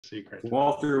secret.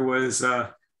 Walter was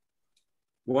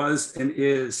and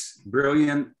is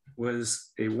brilliant,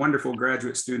 was a wonderful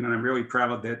graduate student, and I'm really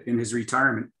proud that in his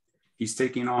retirement, he's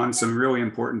taking on some really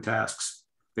important tasks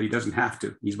that he doesn't have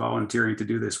to. He's volunteering to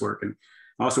do this work. And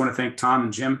I also want to thank Tom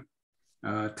and Jim.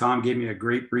 Tom gave me a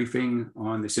great briefing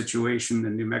on the situation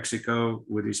in New Mexico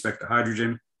with respect to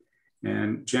hydrogen.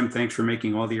 And Jim, thanks for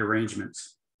making all the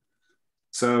arrangements.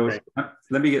 So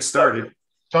let me get started.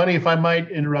 Tony, if I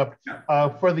might interrupt,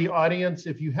 for the audience,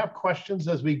 if you have questions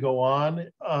as we go on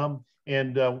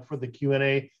and for the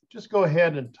Q&A, just go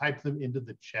ahead and type them into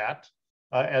the chat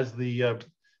as the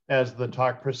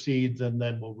talk proceeds, and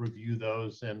then we'll review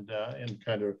those and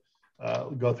kind of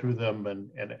go through them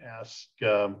and ask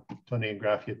Tony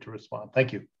Ingraffea to respond.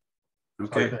 Thank you.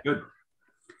 Okay, good.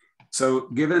 So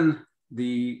given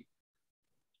the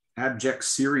abject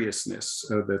seriousness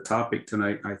of the topic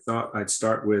tonight, I thought I'd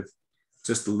start with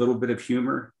just a little bit of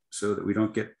humor so that we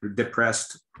don't get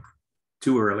depressed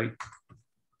too early.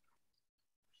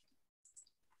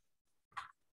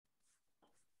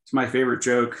 It's my favorite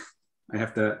joke. I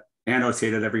have to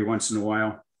annotate it every once in a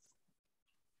while.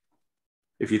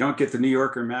 If you don't get the New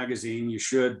Yorker magazine, you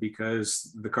should,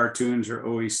 because the cartoons are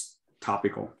always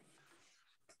topical.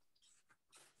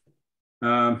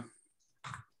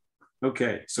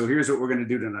 Okay, so here's what we're going to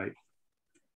do tonight.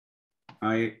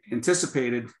 I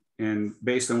anticipated, and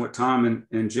based on what Tom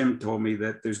and Jim told me,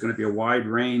 that there's going to be a wide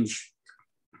range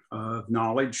of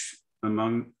knowledge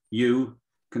among you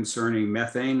concerning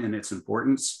methane and its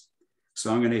importance.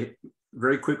 So I'm going to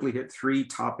very quickly hit three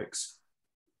topics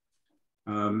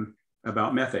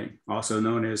about methane, also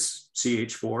known as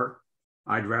CH4.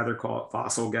 I'd rather call it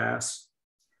fossil gas.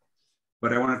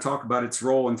 But I want to talk about its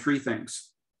role in three things.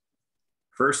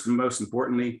 First and most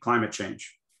importantly, climate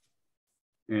change.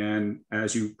 And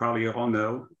as you probably all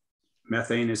know,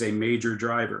 methane is a major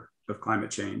driver of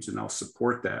climate change, and I'll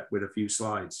support that with a few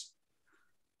slides.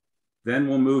 Then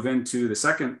we'll move into the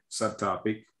second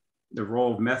subtopic, the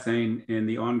role of methane in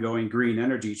the ongoing green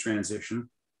energy transition,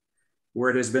 where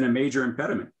it has been a major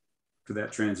impediment for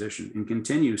that transition and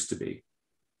continues to be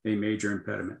a major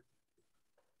impediment.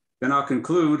 Then I'll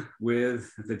conclude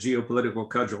with the geopolitical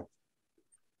cudgel.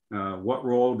 What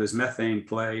role does methane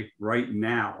play right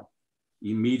now,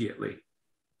 immediately,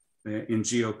 in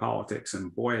geopolitics?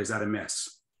 And boy, is that a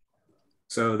mess.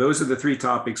 So those are the three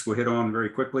topics we'll hit on very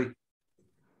quickly.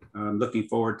 I'm looking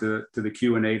forward to the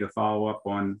Q&A to follow up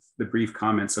on the brief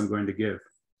comments I'm going to give.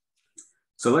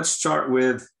 So let's start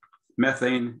with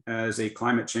methane as a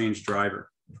climate change driver.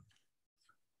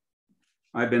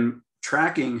 I've been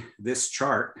tracking this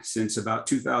chart since about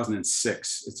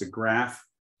 2006. It's a graph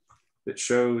that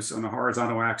shows on the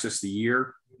horizontal axis the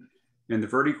year, and the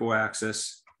vertical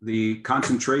axis the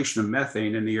concentration of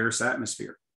methane in the Earth's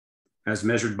atmosphere as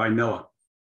measured by NOAA.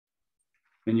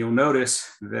 And you'll notice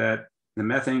that the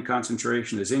methane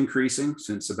concentration is increasing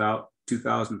since about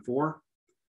 2004,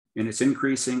 and it's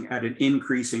increasing at an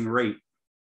increasing rate.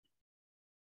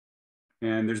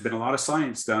 And there's been a lot of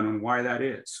science done on why that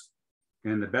is.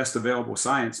 And the best available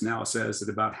science now says that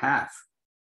about half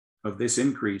of this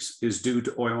increase is due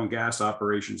to oil and gas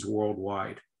operations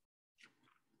worldwide.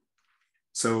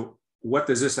 So what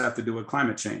does this have to do with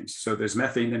climate change? So there's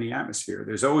methane in the atmosphere.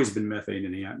 There's always been methane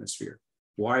in the atmosphere.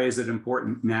 Why is it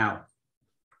important now?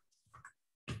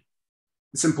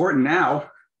 It's important now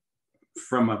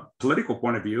from a political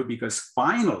point of view because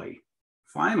finally,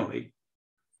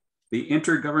 the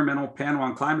Intergovernmental Panel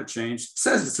on Climate Change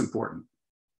says it's important.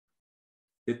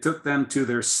 It took them to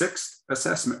their 6th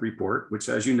assessment report, which,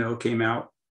 as you know, came out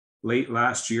late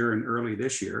last year and early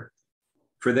this year,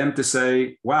 for them to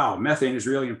say, wow, methane is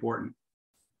really important.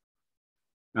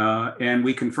 And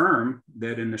we confirm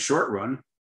that in the short run,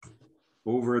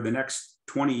 over the next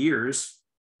 20 years,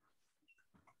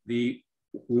 the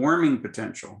warming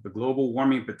potential, the global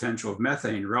warming potential of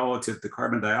methane relative to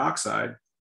carbon dioxide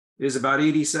is about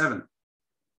 87.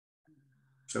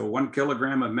 So 1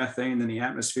 kilogram of methane in the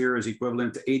atmosphere is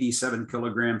equivalent to 87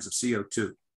 kilograms of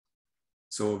CO2.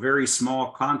 So a very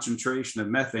small concentration of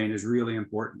methane is really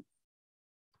important.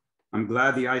 I'm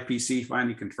glad the IPC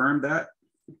finally confirmed that.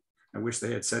 I wish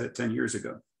they had said it 10 years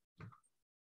ago.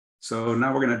 So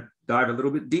now we're going to dive a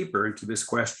little bit deeper into this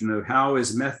question of how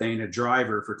is methane a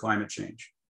driver for climate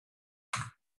change?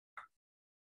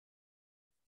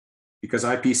 Because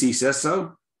IPC says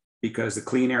so, because the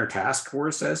Clean Air Task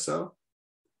Force says so.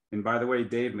 And by the way,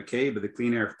 Dave McCabe of the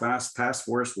Clean Air Task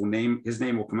Force his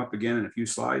name will come up again in a few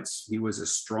slides. He was a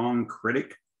strong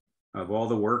critic of all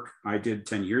the work I did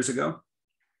 10 years ago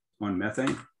on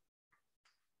methane.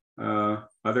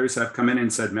 Others have come in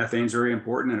and said methane is very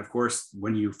important. And of course,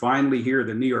 when you finally hear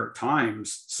the New York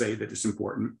Times say that it's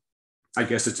important, I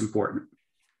guess it's important.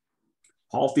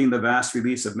 Halting the vast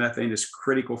release of methane is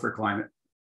critical for climate.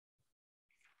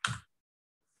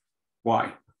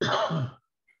 Why?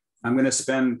 I'm going to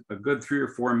spend a good 3 or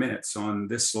 4 minutes on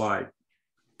this slide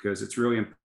because it's really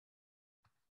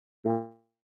important.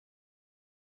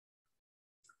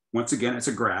 Once again, it's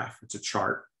a graph, it's a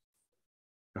chart.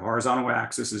 The horizontal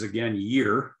axis is again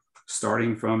year,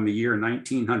 starting from the year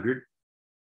 1900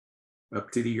 up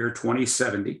to the year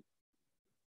 2070.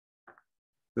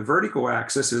 The vertical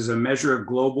axis is a measure of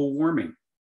global warming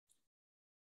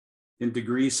in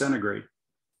degrees centigrade.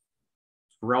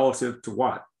 Relative to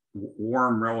what?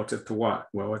 Warm relative to what?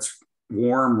 Well, it's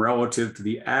warm relative to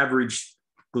the average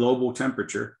global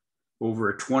temperature over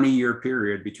a 20-year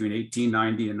period between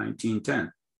 1890 and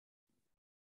 1910.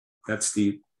 That's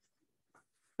the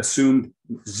assumed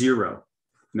zero.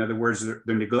 In other words,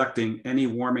 they're neglecting any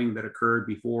warming that occurred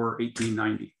before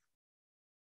 1890.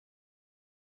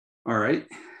 All right,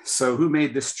 so who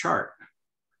made this chart?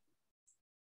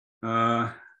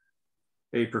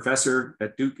 A professor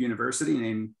at Duke University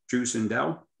named Drew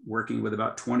Sindel, working with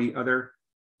about 20 other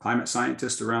climate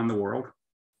scientists around the world,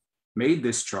 made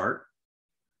this chart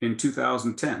in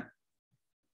 2010.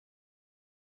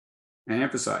 And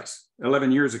emphasize,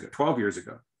 11 years ago, 12 years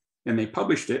ago. And they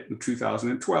published it in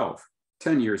 2012,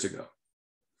 10 years ago.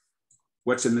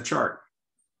 What's in the chart?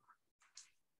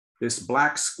 This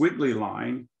black squiggly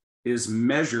line is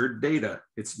measured data.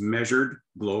 It's measured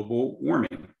global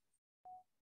warming.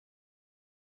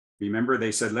 Remember,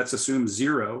 they said, let's assume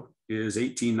zero is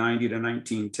 1890 to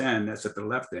 1910. That's at the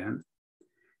left end.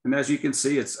 And as you can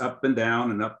see, it's up and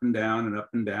down and up and down and up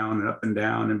and down and up and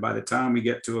down. And by the time we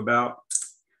get to about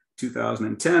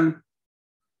 2010,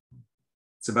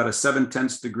 it's about a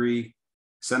 0.7 degree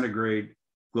centigrade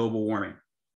global warming.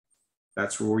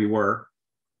 That's where we were,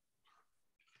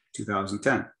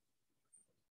 2010.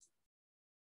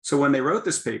 So when they wrote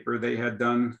this paper, they had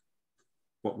done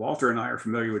what Walter and I are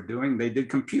familiar with doing. They did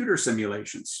computer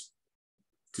simulations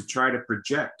to try to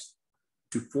project,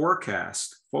 to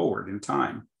forecast forward in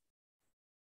time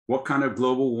what kind of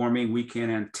global warming we can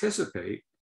anticipate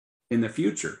in the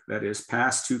future, that is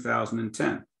past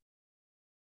 2010.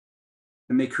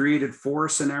 And they created 4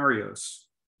 scenarios.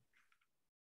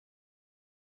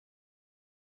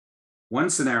 One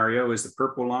scenario is the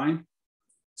purple line.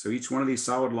 So each one of these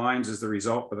solid lines is the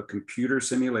result of a computer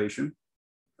simulation,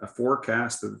 a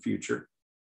forecast of the future.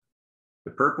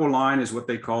 The purple line is what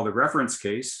they call the reference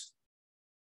case.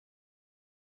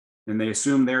 And they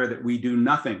assume there that we do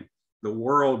nothing. The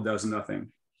world does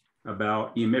nothing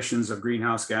about emissions of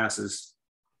greenhouse gases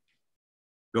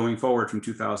going forward from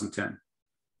 2010.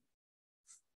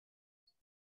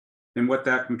 And what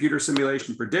that computer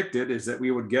simulation predicted is that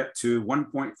we would get to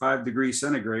 1.5 degrees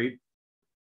centigrade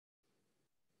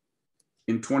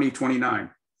in 2029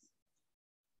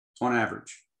 on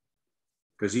average,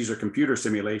 because these are computer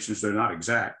simulations, they're not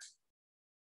exact.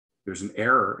 There's an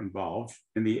error involved,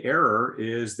 and the error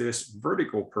is this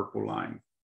vertical purple line.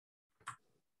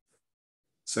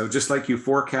 So just like you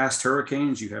forecast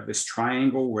hurricanes, you have this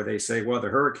triangle where they say, well, the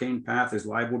hurricane path is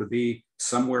liable to be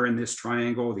somewhere in this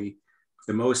triangle. The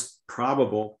most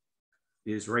probable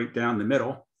is right down the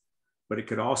middle, but it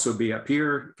could also be up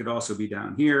here. It could also be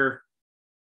down here.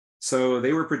 So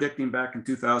they were predicting back in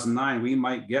 2009, we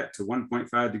might get to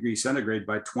 1.5 degrees centigrade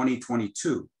by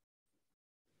 2022.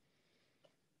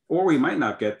 Or we might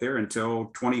not get there until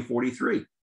 2043.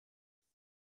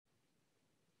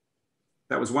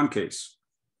 That was one case.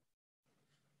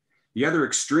 The other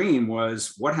extreme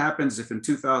was what happens if in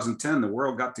 2010, the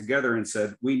world got together and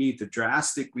said, we need to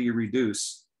drastically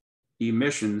reduce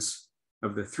emissions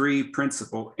of the 3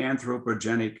 principal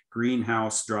anthropogenic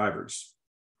greenhouse drivers: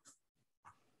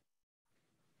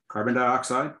 carbon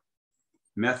dioxide,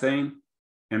 methane,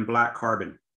 and black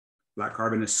carbon. Black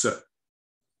carbon is soot.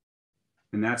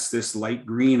 And that's this light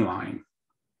green line.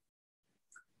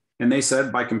 And they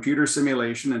said by computer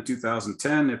simulation in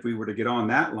 2010, if we were to get on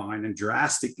that line and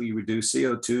drastically reduce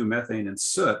CO2, methane, and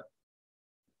soot,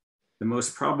 the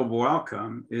most probable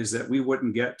outcome is that we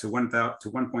wouldn't get to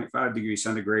 1.5 degrees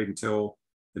centigrade until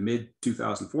the mid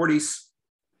 2040s.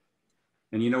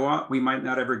 And you know what? We might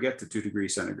not ever get to 2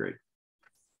 degrees centigrade.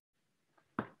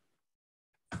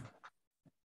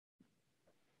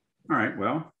 All right,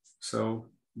 well, so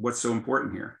what's so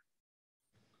important here?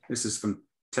 This is from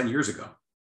 10 years ago.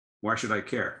 Why should I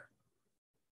care?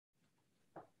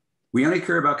 We only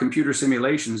care about computer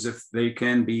simulations if they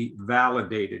can be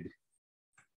validated,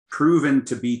 proven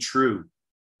to be true.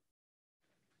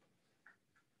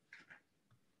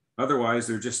 Otherwise,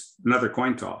 they're just another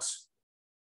coin toss.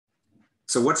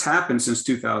 So what's happened since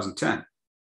 2010?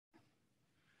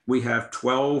 We have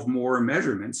 12 more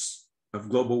measurements of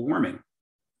global warming.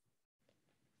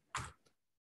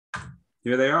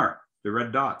 Here they are, the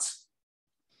red dots.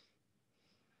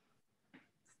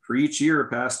 For each year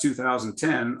past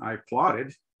 2010, I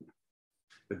plotted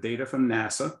the data from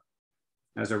NASA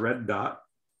as a red dot.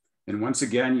 And once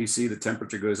again, you see the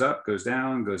temperature goes up, goes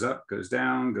down, goes up, goes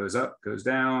down, goes up, goes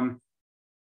down.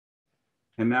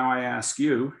 And now I ask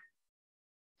you,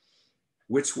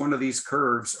 which one of these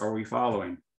curves are we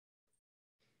following?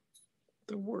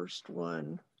 The worst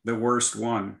one. The worst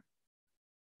one.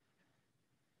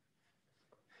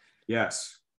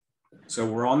 Yes. So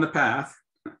we're on the path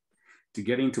to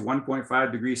getting to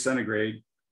 1.5 degrees centigrade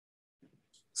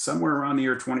somewhere around the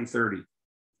year 2030.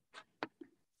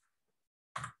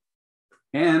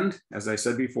 And as I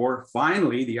said before,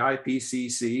 finally, the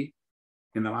IPCC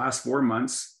in the last 4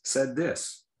 months said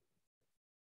this: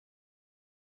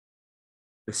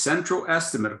 the central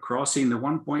estimate of crossing the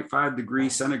 1.5 degree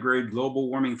centigrade global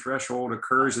warming threshold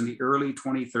occurs in the early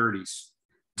 2030s,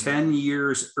 10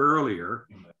 years earlier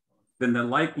than the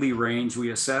likely range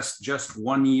we assessed just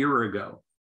 1 year ago.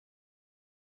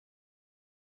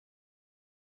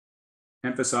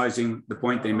 Emphasizing the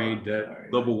point they made that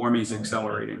global warming is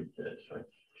accelerating.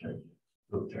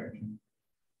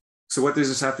 So what does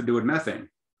this have to do with methane?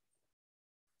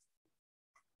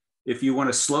 If you want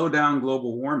to slow down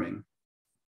global warming,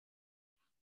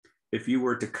 if you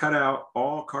were to cut out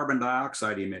all carbon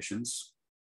dioxide emissions,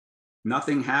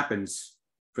 nothing happens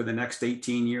for the next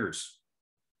 18 years.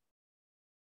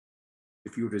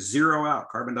 If you were to zero out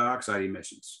carbon dioxide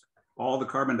emissions, all the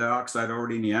carbon dioxide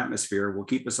already in the atmosphere will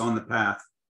keep us on the path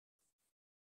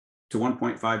to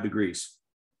 1.5 degrees.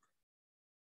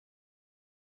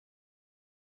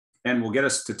 And will get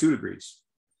us to 2 degrees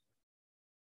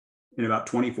in about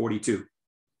 2042.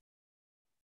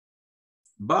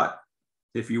 But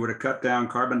if you were to cut down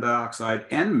carbon dioxide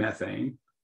and methane,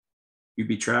 you'd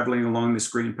be traveling along this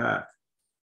green path.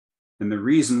 And the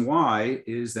reason why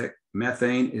is that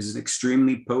methane is an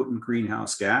extremely potent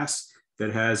greenhouse gas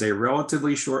that has a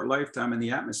relatively short lifetime in the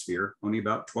atmosphere, only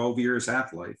about 12 years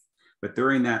half-life. But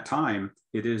during that time,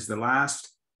 it is the last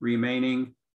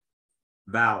remaining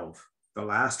valve, the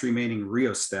last remaining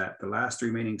rheostat, the last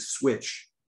remaining switch,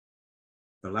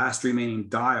 the last remaining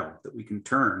dial that we can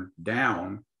turn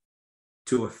down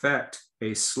to affect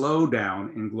a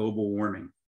slowdown in global warming.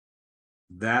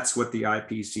 That's what the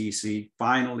IPCC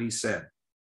finally said.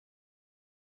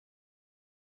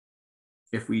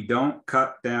 If we don't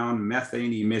cut down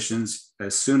methane emissions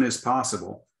as soon as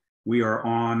possible, we are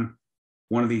on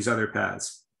one of these other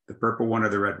paths, the purple one or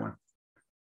the red one.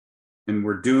 And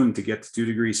we're doomed to get to 2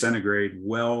 degrees centigrade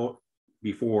well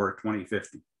before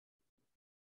 2050.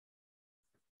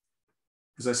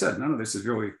 As I said, none of this is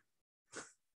really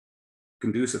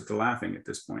conducive to laughing at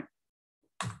this point.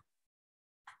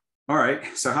 All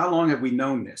right, so how long have we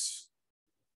known this?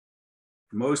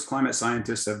 Most climate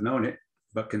scientists have known it,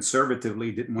 but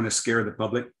conservatively didn't want to scare the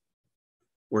public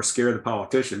or scare the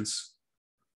politicians.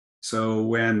 So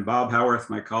when Bob Howarth,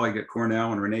 my colleague at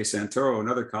Cornell, and Renee Santoro,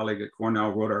 another colleague at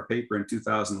Cornell, wrote our paper in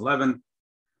 2011,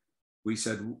 we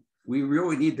said, we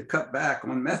really need to cut back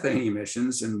on methane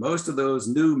emissions. And most of those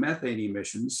new methane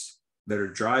emissions that are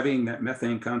driving that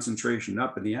methane concentration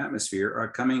up in the atmosphere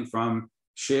are coming from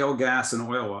shale gas and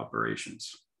oil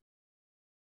operations.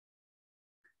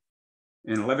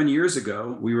 And 11 years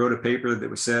ago, we wrote a paper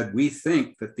that said, we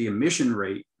think that the emission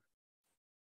rate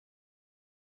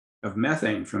of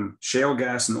methane from shale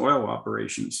gas and oil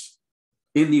operations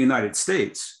in the United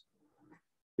States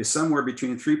is somewhere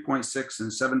between 3.6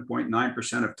 and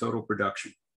 7.9% of total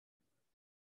production.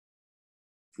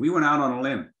 We went out on a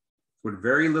limb with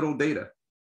very little data,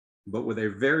 but with a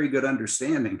very good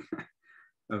understanding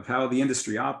of how the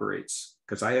industry operates,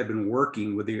 because I have been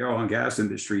working with the oil and gas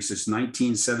industry since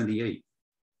 1978.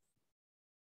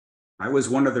 I was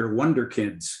one of their wonder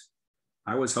kids.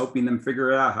 I was helping them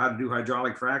figure out how to do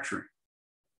hydraulic fracturing.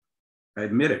 I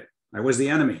admit it, I was the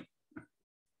enemy.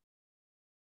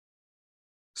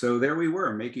 So there we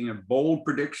were making a bold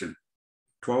prediction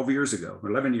 12 years ago,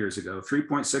 11 years ago,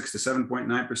 3.6 to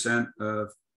 7.9%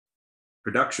 of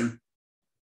production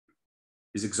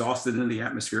is exhausted into the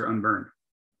atmosphere unburned.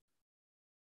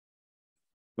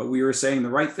 But we were saying the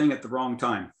right thing at the wrong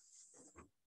time.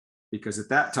 Because at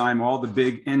that time, all the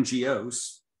big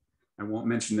NGOs, I won't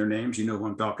mention their names, you know who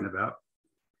I'm talking about,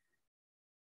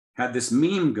 had this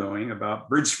meme going about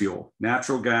bridge fuel.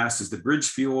 Natural gas is the bridge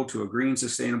fuel to a green,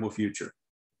 sustainable future.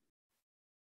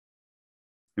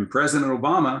 And President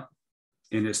Obama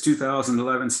in his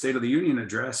 2011 State of the Union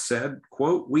address said,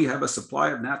 quote, "We have a supply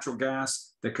of natural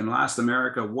gas that can last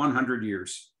America 100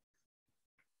 years.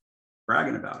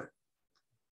 Bragging about it.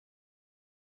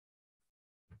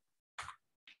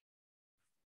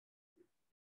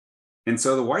 And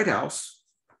so the White House,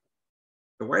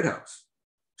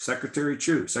 Secretary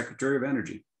Chu, Secretary of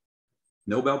Energy,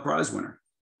 Nobel Prize winner,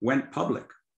 went public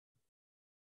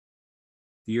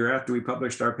the year after we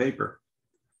published our paper.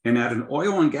 And at an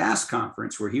oil and gas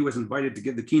conference where he was invited to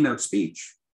give the keynote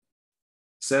speech,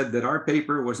 said that our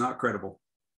paper was not credible.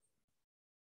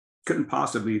 Couldn't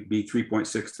possibly be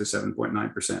 3.6 to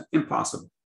 7.9%. Impossible.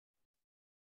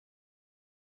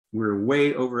 We're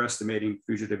way overestimating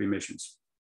fugitive emissions.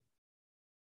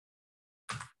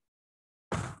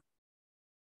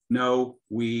 No,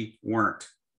 we weren't.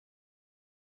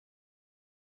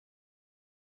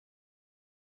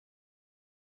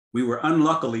 We were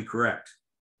unluckily correct.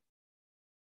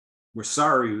 We're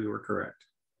sorry we were correct,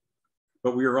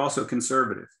 but we were also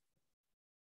conservative.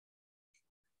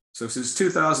 So since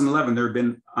 2011, there have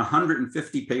been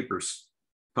 150 papers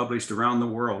published around the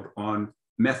world on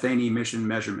methane emission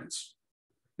measurements.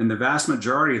 And the vast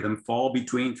majority of them fall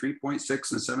between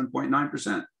 3.6 and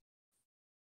 7.9%.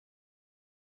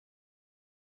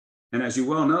 And as you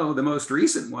well know, the most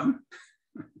recent one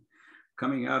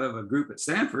coming out of a group at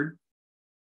Stanford,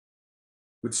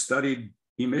 which studied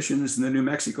emissions in the New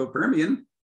Mexico Permian,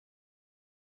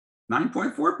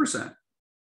 9.4%.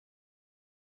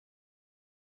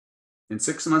 And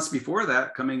 6 months before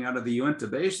that, coming out of the Uinta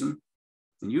Basin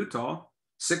in Utah,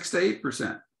 6 to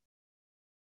 8%.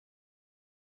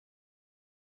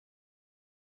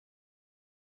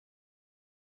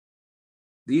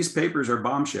 These papers are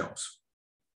bombshells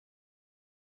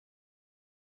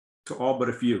to all but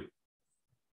a few.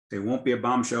 They won't be a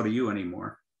bombshell to you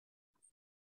anymore.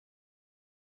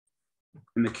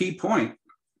 And the key point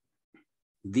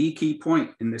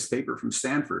in this paper from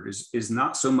Stanford is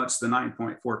not so much the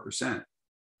 9.4%.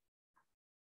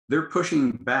 They're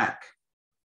pushing back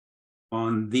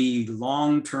on the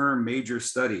long-term major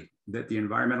study that the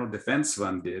Environmental Defense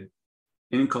Fund did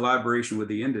in collaboration with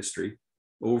the industry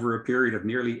over a period of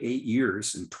nearly 8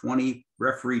 years and 20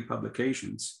 referee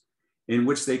publications, in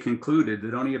which they concluded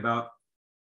that only about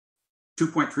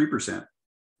 2.3%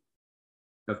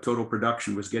 of total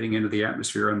production was getting into the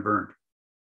atmosphere unburned.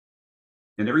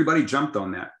 And everybody jumped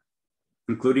on that,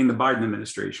 including the Biden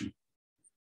administration.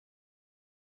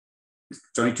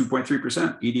 It's only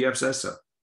 2.3%. EDF says so.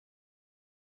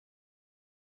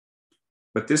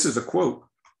 But this is a quote.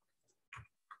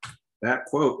 That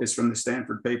quote is from the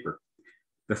Stanford paper.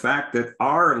 The fact that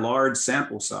our large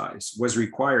sample size was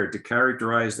required to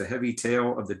characterize the heavy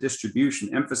tail of the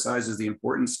distribution emphasizes the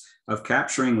importance of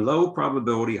capturing low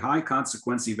probability, high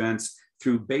consequence events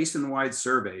through basin-wide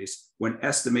surveys when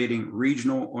estimating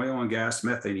regional oil and gas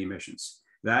methane emissions.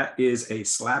 That is a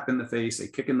slap in the face, a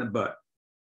kick in the butt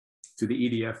to the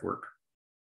EDF work.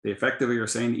 They effectively are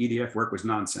saying the EDF work was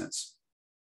nonsense.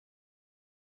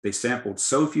 They sampled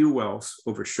so few wells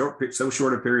over so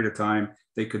short a period of time,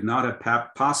 they could not have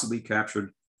possibly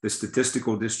captured the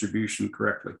statistical distribution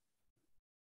correctly.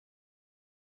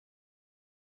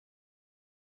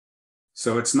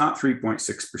 So it's not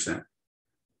 3.6%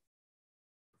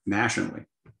 nationally.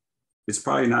 It's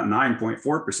probably not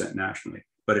 9.4% nationally,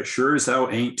 but it sure as hell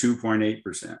ain't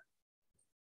 2.8%.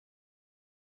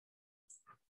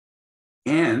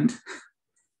 And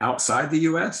outside the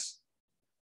US,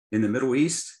 in the Middle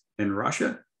East and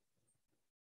Russia,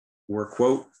 where,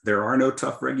 quote, there are no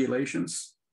tough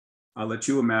regulations, I'll let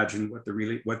you imagine what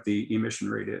the emission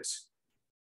rate is.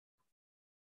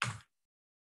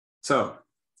 So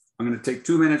I'm going to take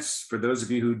 2 minutes for those of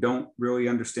you who don't really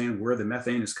understand where the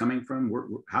methane is coming from.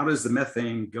 How does the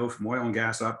methane go from oil and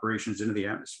gas operations into the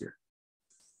atmosphere?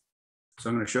 So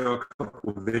I'm going to show a couple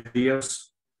of videos.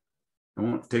 I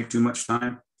won't take too much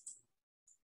time.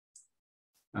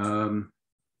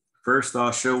 First,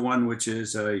 I'll show one which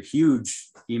is a huge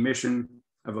emission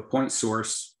of a point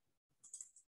source.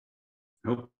 I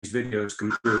hope these videos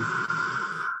come through.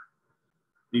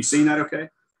 You seen that okay?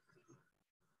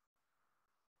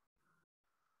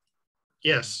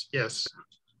 Yes, yes.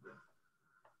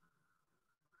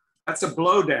 That's a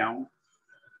blowdown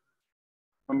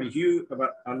from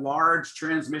a large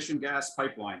transmission gas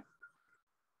pipeline.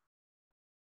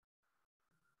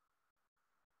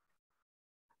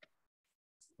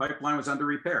 Pipeline was under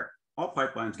repair. All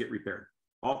pipelines get repaired.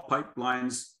 All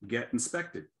pipelines get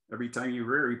inspected. Every time you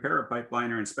repair a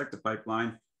pipeline or inspect a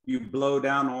pipeline, you blow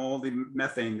down all the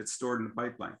methane that's stored in the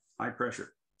pipeline. High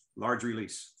pressure, large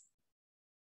release.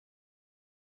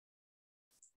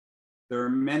 There are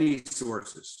many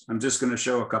sources. I'm just going to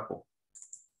show a couple.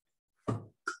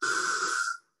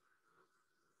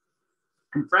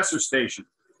 Compressor station,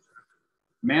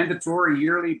 mandatory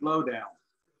yearly blowdown,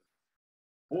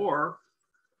 or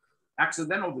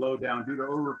accidental blowdown due to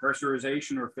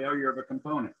overpressurization or failure of a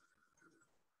component.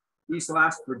 These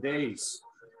last for days.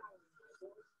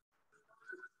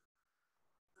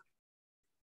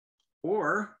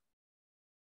 Or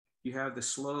you have the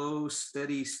slow,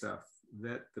 steady stuff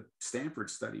that the Stanford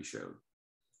study showed.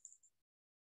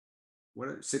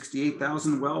 What,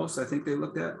 68,000 wells, I think they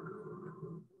looked at.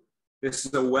 This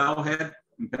is a wellhead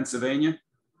in Pennsylvania.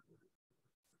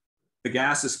 The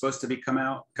gas is supposed to be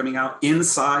coming out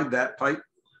inside that pipe.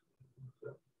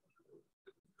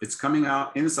 It's coming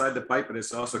out inside the pipe, but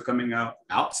it's also coming out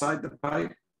outside the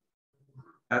pipe.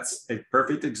 That's a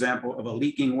perfect example of a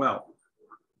leaking well.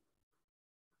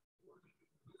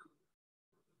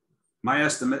 My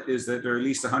estimate is that there are at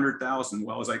least 100,000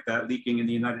 wells like that leaking in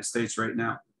the United States right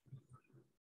now,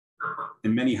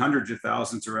 and many hundreds of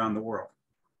thousands around the world.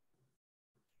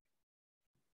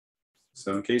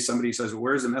 So in case somebody says, well,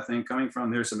 where's the methane coming from?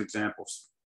 There's some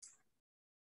examples.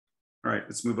 All right,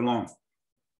 let's move along.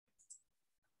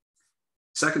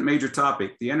 Second major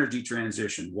topic, the energy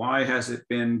transition. Why has it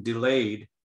been delayed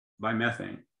by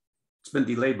methane? It's been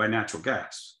delayed by natural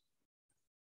gas.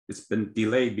 It's been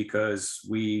delayed because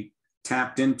we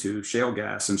tapped into shale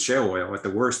gas and shale oil at the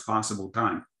worst possible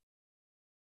time.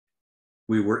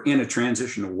 We were in a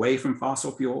transition away from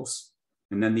fossil fuels,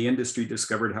 and then the industry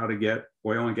discovered how to get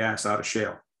oil and gas out of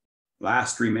shale.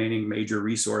 Last remaining major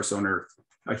resource on Earth,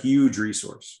 a huge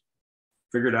resource.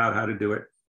 Figured out how to do it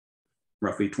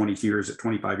roughly 25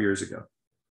 years ago.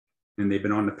 And they've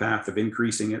been on the path of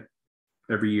increasing it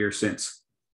every year since.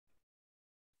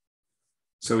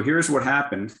 So here's what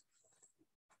happened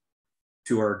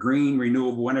to our green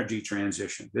renewable energy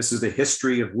transition. This is the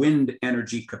history of wind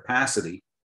energy capacity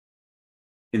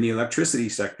in the electricity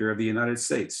sector of the United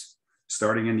States,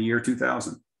 starting in the year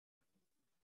 2000.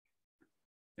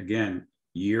 Again,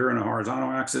 year on a horizontal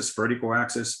axis, vertical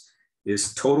axis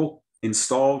is total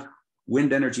installed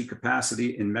wind energy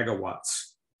capacity in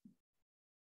megawatts.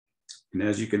 And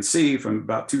as you can see, from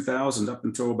about 2000 up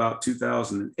until about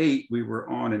 2008, we were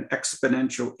on an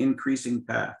exponential increasing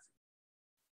path.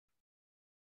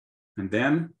 And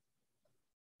then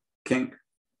kink,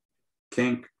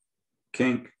 kink,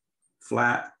 kink,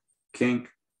 flat, kink,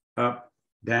 up,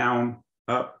 down,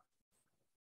 up.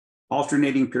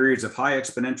 Alternating periods of high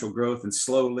exponential growth and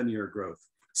slow linear growth,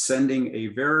 sending a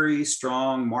very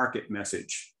strong market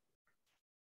message.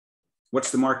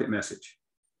 What's the market message?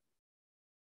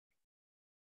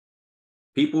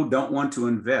 People don't want to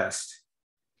invest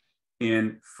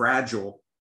in fragile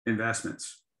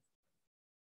investments,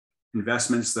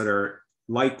 investments that are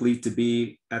likely to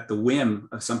be at the whim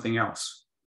of something else,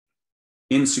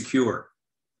 insecure,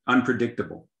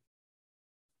 unpredictable.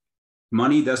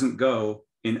 Money doesn't go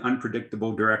in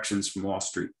unpredictable directions from Wall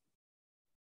Street.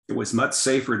 It was much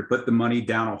safer to put the money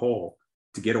down a hole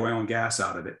to get oil and gas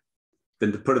out of it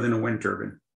than to put it in a wind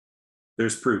turbine.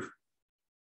 There's proof.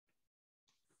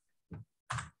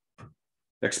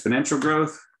 Exponential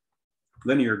growth,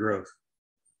 linear growth.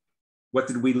 What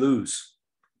did we lose?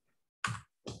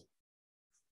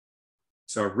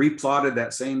 So I replotted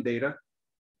that same data.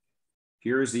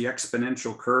 Here's the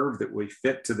exponential curve that we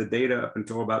fit to the data up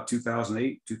until about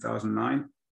 2008, 2009.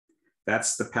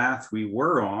 That's the path we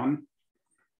were on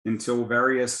until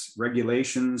various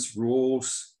regulations,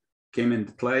 rules came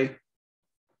into play.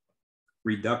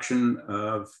 Reduction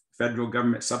of federal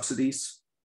government subsidies,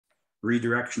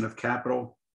 redirection of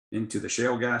capital into the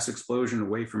shale gas explosion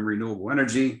away from renewable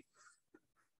energy.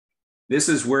 This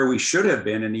is where we should have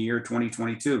been in the year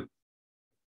 2022.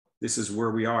 This is where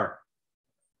we are.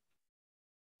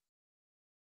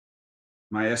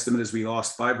 My estimate is we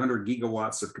lost 500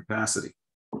 gigawatts of capacity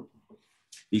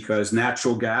because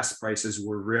natural gas prices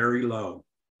were very low.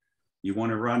 You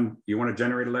want to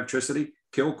generate electricity,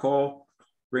 kill coal,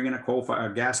 bring in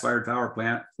a gas-fired power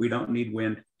plant. We don't need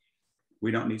wind.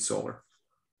 We don't need solar.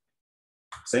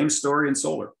 Same story in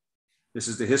solar. This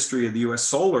is the history of the US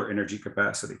solar energy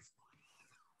capacity.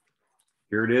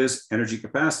 Here it is, energy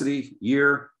capacity,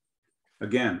 year.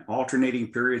 Again,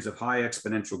 alternating periods of high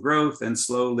exponential growth and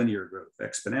slow linear growth.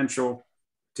 Exponential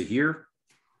to here,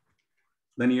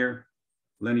 linear,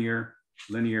 linear,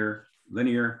 linear,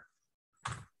 linear.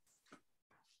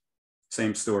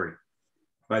 Same story.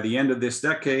 By the end of this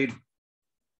decade,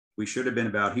 we should have been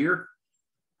about here.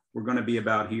 We're going to be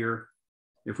about here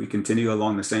if we continue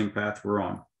along the same path we're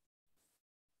on.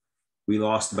 We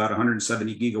lost about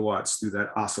 170 gigawatts through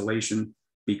that oscillation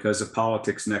because of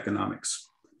politics and economics.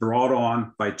 brought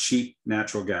on by cheap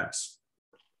natural gas.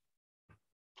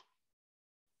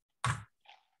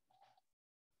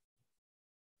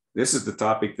 This is the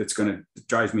topic that's going to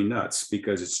drive me nuts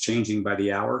because it's changing by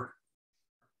the hour.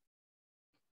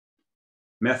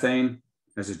 Methane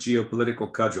as a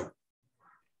geopolitical cudgel.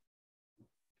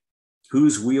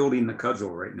 Who's wielding the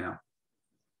cudgel right now?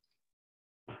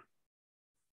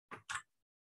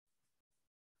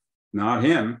 Not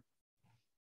him.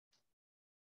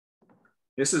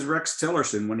 This is Rex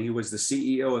Tillerson when he was the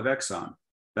CEO of Exxon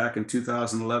back in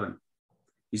 2011.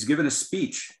 He's given a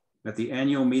speech at the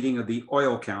annual meeting of the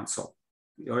Oil Council.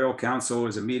 The Oil Council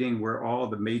is a meeting where all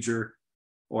the major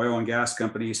oil and gas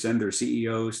companies send their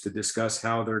CEOs to discuss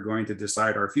how they're going to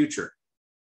decide our future.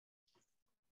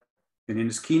 And in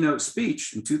his keynote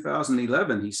speech in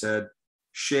 2011, he said,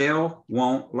 "Shale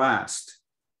won't last.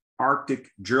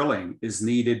 Arctic drilling is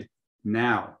needed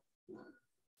now."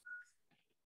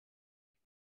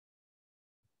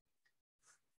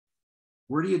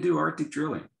 Where do you do Arctic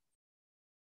drilling?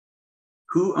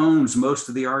 Who owns most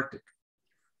of the Arctic?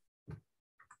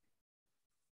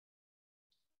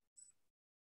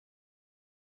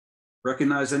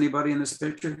 Recognize anybody in this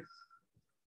picture?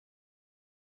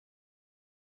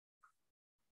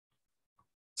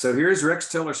 So here's Rex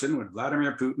Tillerson with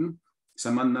Vladimir Putin,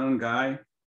 some unknown guy,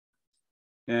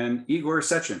 and Igor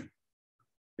Sechin.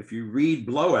 If you read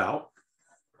Blowout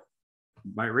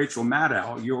by Rachel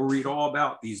Maddow, you'll read all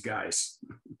about these guys.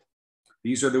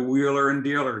 These are the wheeler and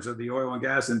dealers of the oil and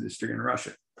gas industry in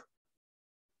Russia.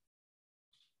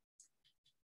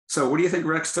 So what do you think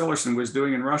Rex Tillerson was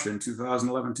doing in Russia in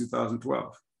 2011,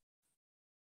 2012?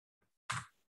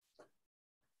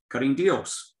 Cutting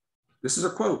deals. This is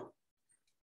a quote.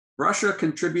 "Russia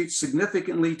contributes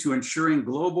significantly to ensuring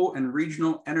global and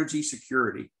regional energy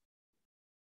security.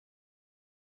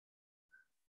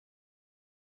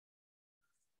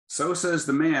 So says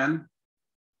the man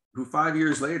who 5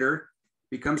 years later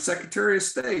becomes Secretary of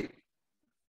State.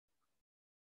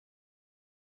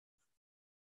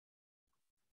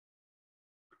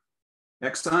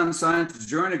 Exxon signed a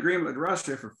joint agreement with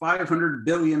Russia for $500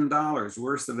 billion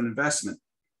worth of investment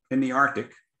in the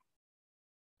Arctic.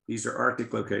 These are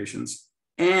Arctic locations,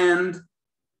 and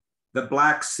the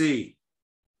Black Sea.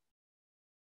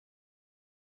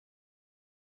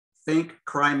 Think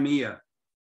Crimea.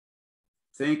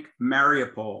 Think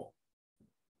Mariupol.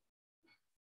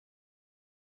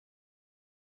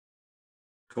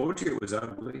 Told you it was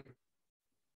ugly.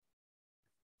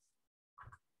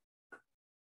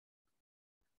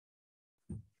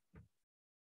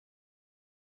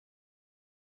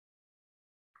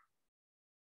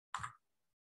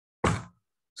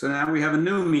 So now we have a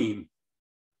new meme.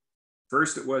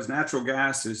 First, it was natural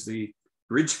gas is the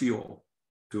bridge fuel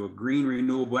to a green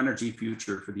renewable energy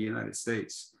future for the United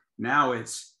States. Now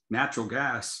it's natural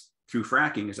gas through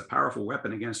fracking is a powerful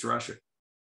weapon against Russia.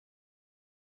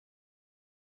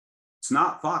 It's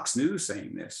not Fox News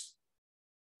saying this.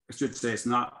 I should say it's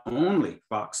not only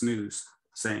Fox News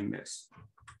saying this.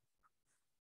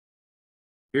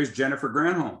 Here's Jennifer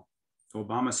Granholm,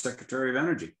 Obama's Secretary of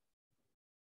Energy.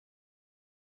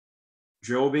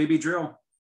 Drill, baby, drill.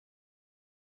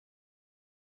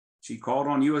 She called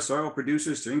on U.S. oil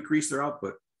producers to increase their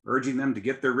output, urging them to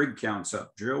get their rig counts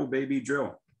up. Drill, baby,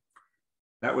 drill.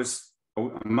 That was a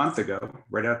month ago,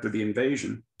 right after the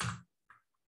invasion.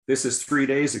 This is 3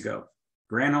 days ago.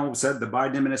 Granholm said the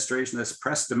Biden administration has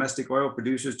pressed domestic oil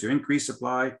producers to increase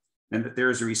supply and that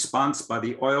there is a response by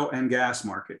the oil and gas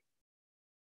market.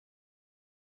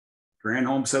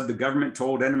 Granholm said the government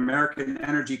told American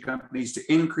energy companies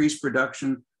to increase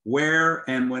production where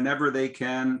and whenever they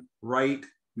can right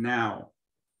now.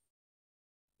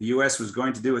 The U.S. was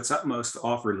going to do its utmost to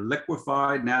offer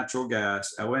liquefied natural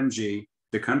gas, LNG,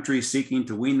 to countries seeking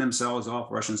to wean themselves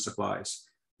off Russian supplies.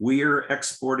 We are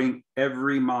exporting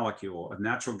every molecule of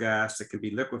natural gas that can be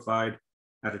liquefied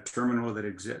at a terminal that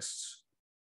exists.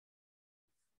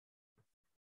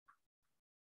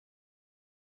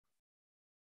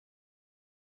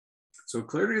 So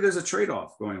clearly there's a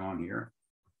trade-off going on here.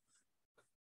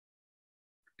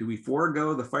 Do we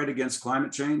forego the fight against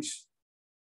climate change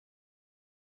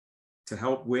to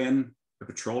help win the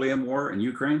petroleum war in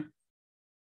Ukraine?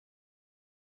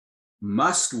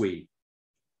 Must we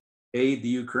aid the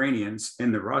Ukrainians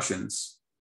and the Russians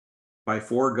by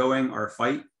foregoing our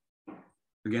fight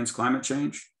against climate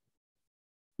change?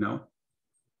 No.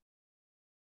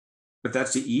 But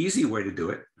that's the easy way to do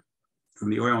it from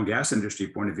the oil and gas industry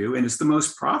point of view, and it's the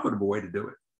most profitable way to do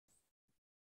it.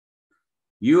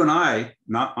 You and I,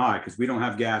 not I, because we don't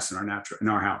have gas in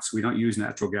our house. We don't use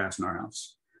natural gas in our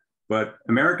house. But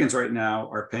Americans right now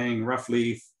are paying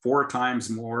roughly 4 times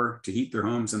more to heat their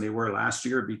homes than they were last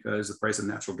year because the price of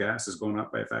natural gas is going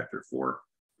up by a factor of 4.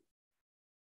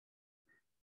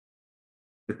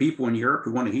 The people in Europe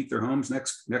who want to heat their homes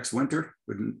next winter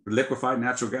with liquefied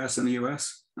natural gas in the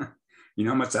US, you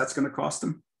know how much that's going to cost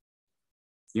them?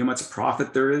 You know how much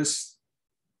profit there is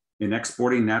in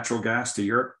exporting natural gas to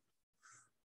Europe?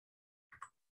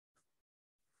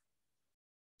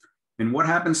 And what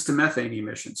happens to methane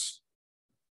emissions?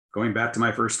 Going back to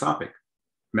my first topic,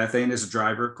 methane is a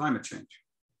driver of climate change.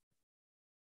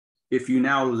 If you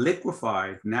now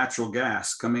liquefy natural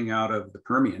gas coming out of the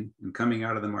Permian and coming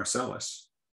out of the Marcellus,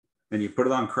 and you put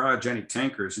it on cryogenic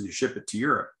tankers and you ship it to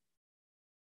Europe,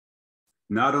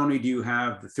 not only do you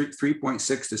have the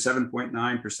 3.6 to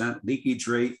 7.9% leakage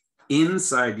rate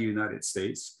inside the United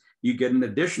States, you get an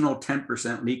additional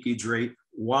 10% leakage rate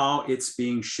while it's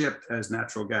being shipped as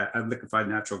natural gas, liquefied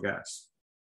natural gas.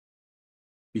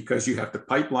 Because you have to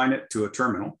pipeline it to a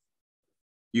terminal,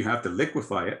 you have to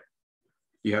liquefy it,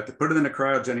 you have to put it in a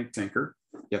cryogenic tanker,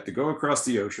 you have to go across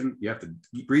the ocean, you have to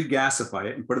regasify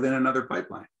it and put it in another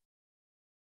pipeline.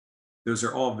 Those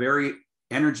are all very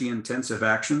energy intensive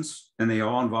actions, and they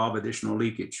all involve additional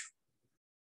leakage.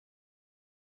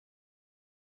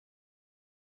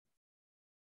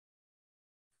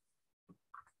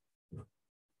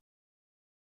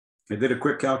 I did a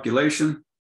quick calculation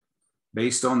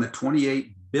based on the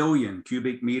 28 billion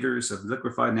cubic meters of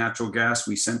liquefied natural gas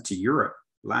we sent to Europe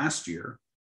last year.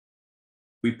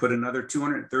 We put another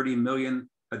 230 million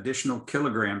additional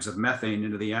kilograms of methane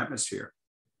into the atmosphere,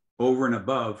 over and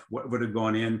above what would have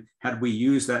gone in had we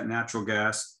used that natural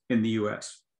gas in the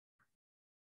US.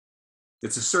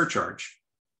 It's a surcharge.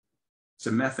 It's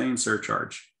a methane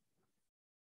surcharge.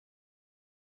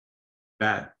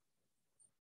 Bad.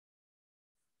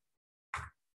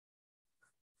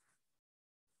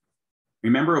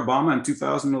 Remember Obama in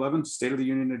 2011, State of the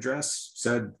Union address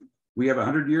said, we have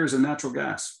 100 years of natural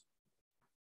gas.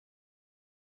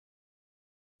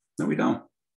 No, we don't.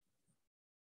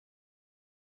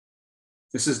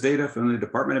 This is data from the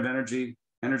Department of Energy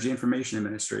Information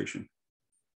Administration.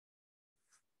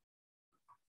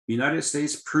 United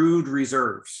States proved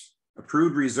reserves. A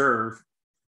proved reserve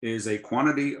is a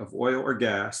quantity of oil or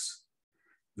gas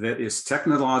that is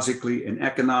technologically and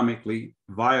economically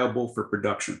viable for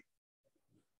production.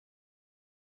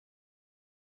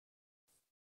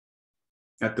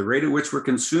 At the rate at which we're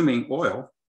consuming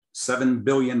oil, 7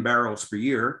 billion barrels per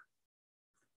year,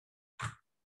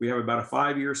 we have about a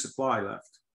 5-year supply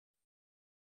left.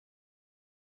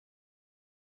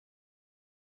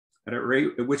 At a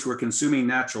rate at which we're consuming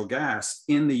natural gas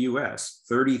in the US,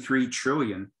 33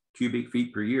 trillion cubic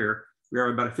feet per year, we have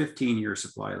about a 15-year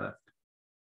supply left.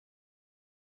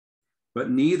 But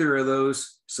neither of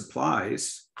those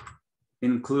supplies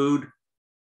include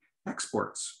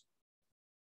exports.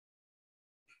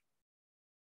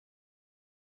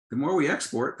 The more we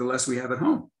export, the less we have at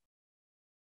home.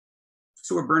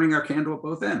 So we're burning our candle at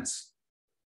both ends.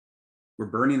 We're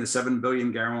burning the 7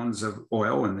 billion gallons of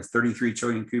oil and the 33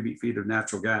 trillion cubic feet of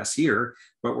natural gas here,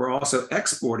 but we're also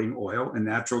exporting oil and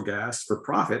natural gas for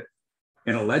profit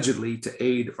and allegedly to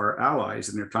aid our allies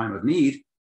in their time of need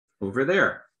over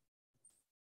there.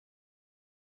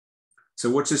 So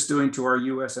what's this doing to our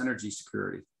US energy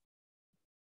security?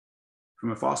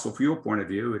 From a fossil fuel point of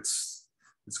view, it's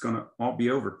going to all be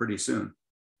over pretty soon.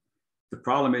 The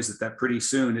problem is that pretty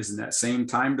soon is in that same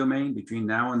time domain between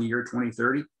now and the year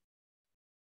 2030,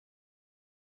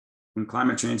 when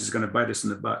climate change is going to bite us in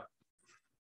the butt.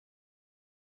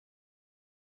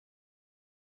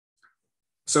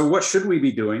 So what should we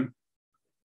be doing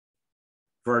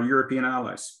for our European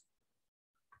allies?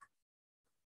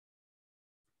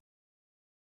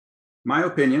 My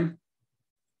opinion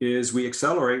is we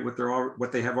accelerate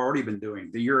what they have already been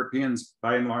doing. The Europeans,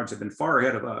 by and large, have been far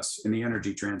ahead of us in the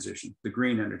energy transition, the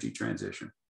green energy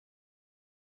transition.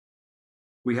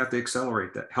 We have to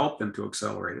accelerate that, help them to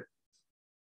accelerate it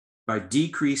by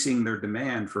decreasing their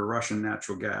demand for Russian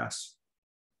natural gas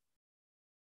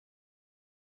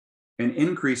and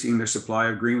increasing their supply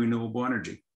of green renewable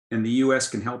energy. And the US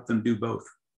can help them do both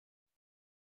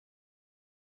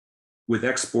with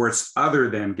exports other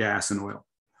than gas and oil.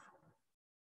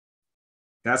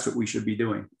 That's what we should be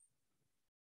doing.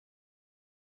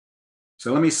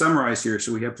 So let me summarize here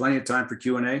so we have plenty of time for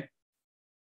Q&A.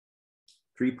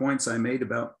 3 points I made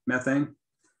about methane.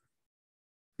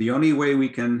 The only way we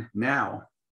can now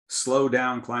slow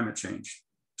down climate change,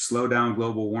 slow down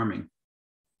global warming,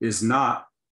 is not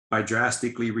by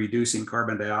drastically reducing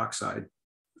carbon dioxide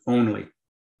only.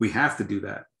 We have to do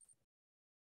that.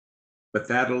 But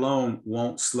that alone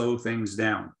won't slow things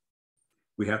down.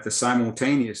 we have to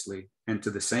simultaneously and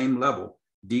to the same level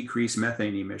decrease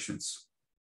methane emissions.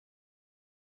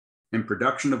 And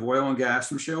production of oil and gas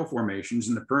from shale formations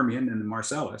in the Permian and the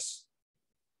Marcellus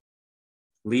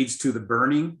leads to the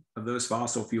burning of those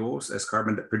fossil fuels as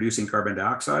producing carbon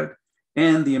dioxide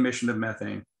and the emission of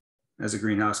methane as a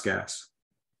greenhouse gas.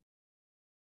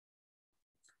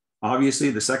 Obviously,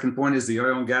 the second point is the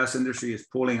oil and gas industry is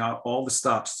pulling out all the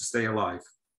stops to stay alive.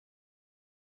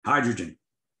 Hydrogen,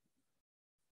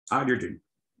 hydrogen,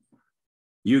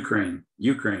 Ukraine.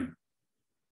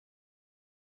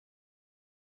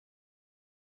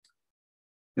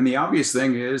 And the obvious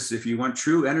thing is, if you want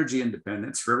true energy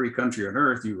independence for every country on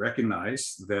earth, you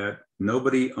recognize that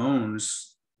nobody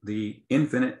owns the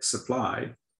infinite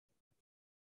supply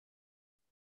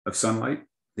of sunlight,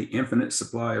 the infinite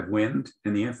supply of wind,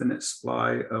 and the infinite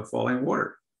supply of falling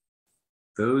water.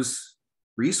 Those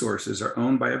resources are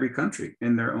owned by every country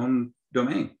in their own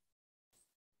domain.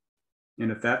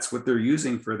 And if that's what they're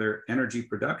using for their energy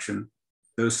production,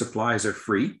 those supplies are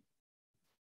free.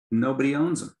 Nobody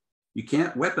owns them. You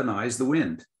can't weaponize the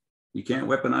wind. You can't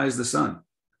weaponize the sun.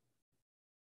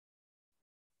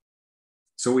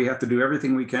 So we have to do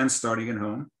everything we can starting at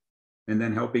home and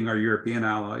then helping our European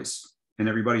allies and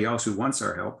everybody else who wants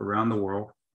our help around the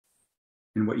world.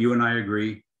 And what you and I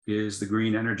agree is the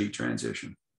green energy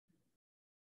transition.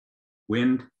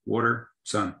 Wind, water,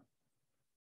 sun.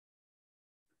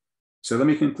 So let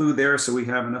me conclude there so we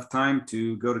have enough time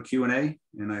to go to Q&A.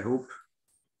 And I hope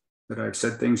that I've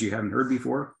said things you haven't heard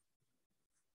before.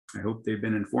 I hope they've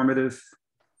been informative.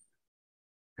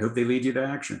 I hope they lead you to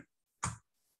action.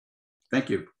 Thank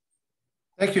you.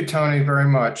 Thank you, Tony, very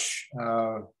much.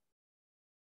 That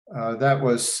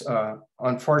was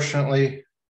unfortunately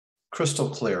crystal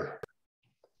clear.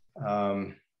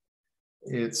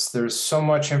 There's so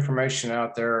much information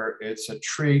out there. It's a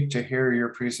treat to hear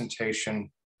your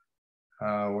presentation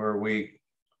where we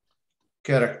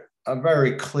get a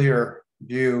very clear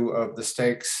view of the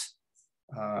stakes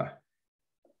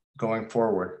going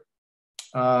forward.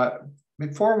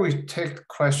 Before we take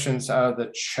questions out of the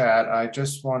chat, I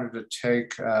just wanted to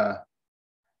take the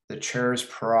chair's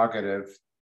prerogative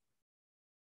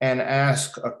and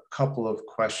ask a couple of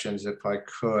questions, if I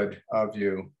could, of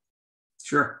you.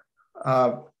 Sure.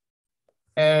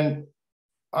 And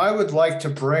I would like to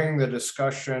bring the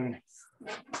discussion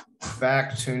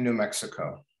back to New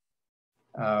Mexico.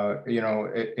 You know,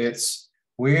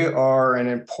 we are an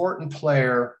important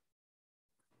player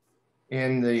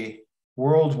in the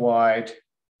worldwide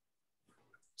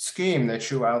scheme that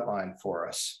you outlined for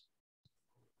us,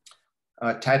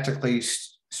 tactically,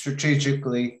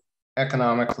 strategically,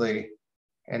 economically,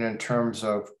 and in terms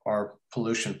of our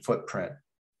pollution footprint.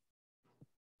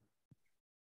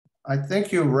 I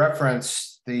think you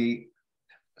referenced the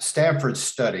Stanford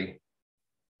study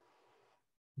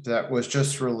that was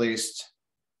just released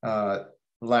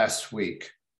last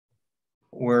week,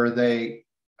 where they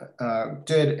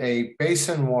did a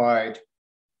basin-wide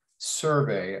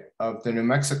survey of the New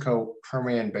Mexico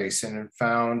Permian Basin and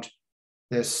found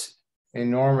this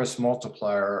enormous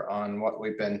multiplier on what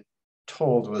we've been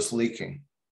told was leaking.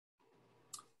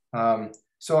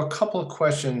 So a couple of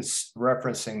questions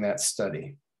referencing that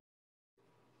study.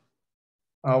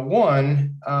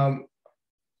 One,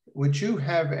 would you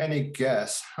have any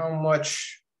guess how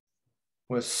much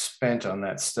was spent on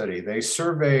that study? They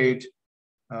surveyed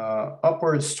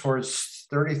upwards towards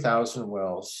 30,000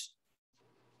 wells.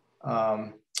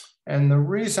 And the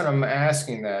reason I'm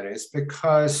asking that is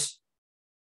because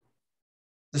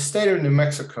the state of New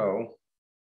Mexico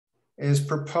is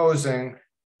proposing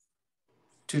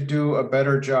to do a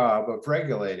better job of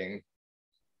regulating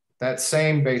that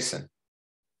same basin.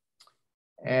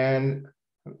 And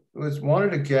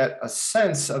wanted to get a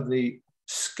sense of the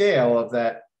scale of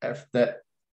that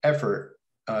effort,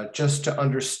 just to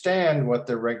understand what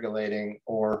they're regulating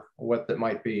or what that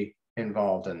might be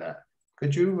involved in that.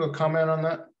 Could you comment on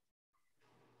that?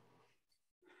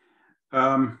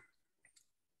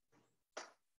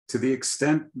 To the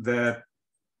extent that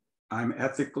I'm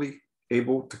ethically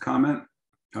able to comment,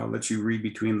 I'll let you read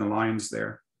between the lines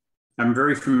there. I'm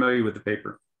very familiar with the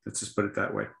paper. Let's just put it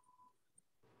that way.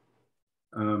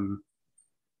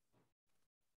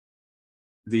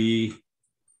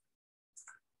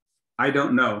 I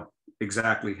don't know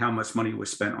exactly how much money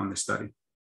was spent on the study,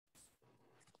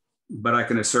 but I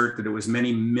can assert that it was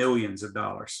many millions of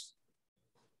dollars,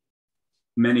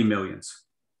 many millions.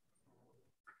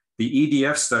 The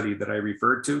EDF study that I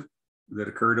referred to that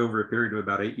occurred over a period of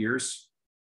about 8 years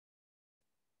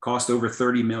cost over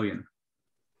 30 million.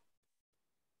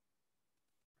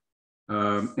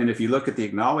 And if you look at the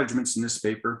acknowledgements in this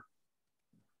paper,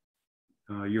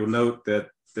 You'll note that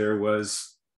there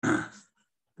was, the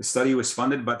study was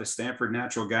funded by the Stanford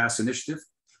Natural Gas Initiative,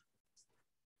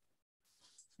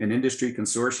 an industry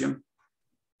consortium.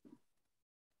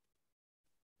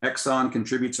 Exxon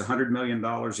contributes $100 million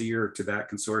a year to that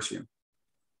consortium.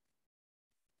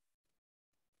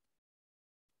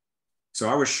 So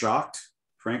I was shocked,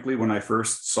 frankly, when I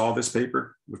first saw this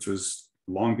paper, which was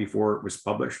long before it was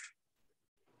published.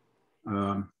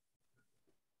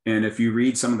 And if you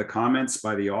read some of the comments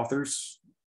by the authors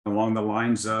along the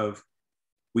lines of,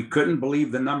 we couldn't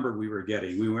believe the number we were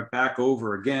getting. We went back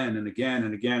over again and again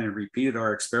and again and repeated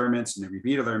our experiments and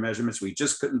repeated our measurements. We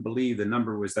just couldn't believe the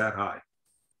number was that high.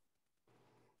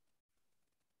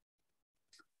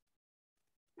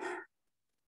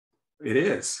 It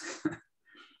is.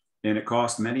 And it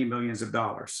cost many millions of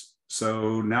dollars.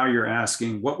 So now you're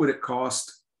asking, what would it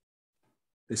cost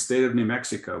the state of New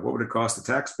Mexico? What would it cost the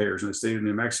taxpayers in the state of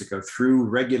New Mexico through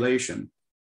regulation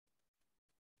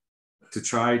to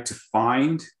try to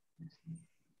find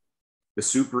the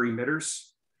super emitters?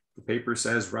 The paper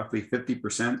says roughly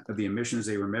 50% of the emissions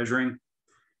they were measuring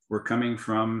were coming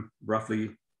from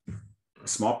roughly a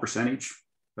small percentage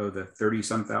of the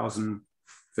 30-some thousand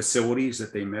facilities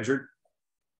that they measured.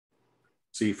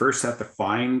 So you first have to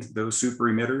find those super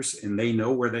emitters, and they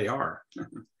know where they are.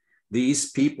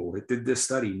 These people that did this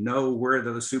study know where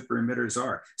those super emitters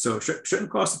are. So it shouldn't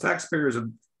cost the taxpayers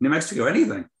of New Mexico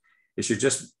anything. It should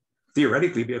just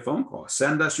theoretically be a phone call.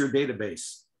 Send us your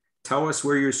database. Tell us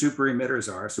where your super emitters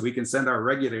are so we can send our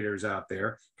regulators out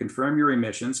there, confirm your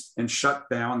emissions, and shut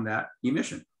down that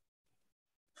emission.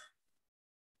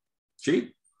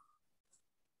 Cheap.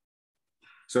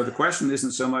 So the question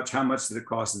isn't so much how much did it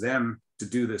cost them to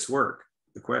do this work.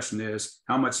 The question is,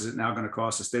 how much is it now going to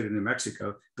cost the state of New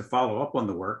Mexico to follow up on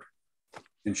the work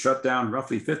and shut down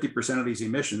roughly 50% of these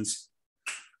emissions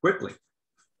quickly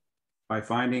by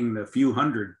finding the few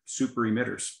hundred super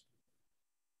emitters?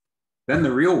 Then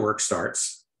the real work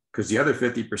starts, because the other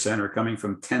 50% are coming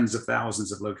from tens of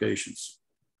thousands of locations.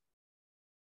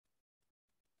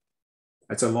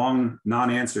 That's a long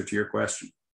non-answer to your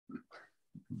question,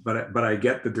 but I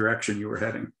get the direction you were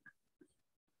heading.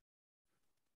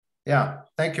 Yeah,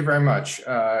 thank you very much.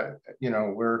 You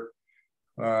know, we're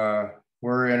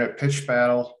in a pitch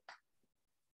battle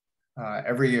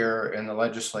every year in the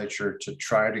legislature to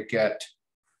try to get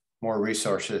more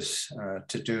resources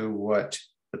to do what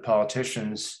the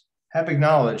politicians have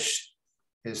acknowledged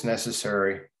is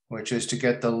necessary, which is to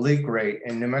get the leak rate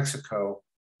in New Mexico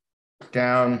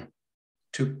down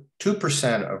to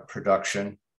 2% of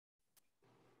production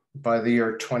by the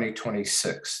year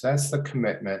 2026. That's the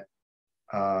commitment.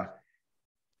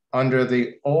 Under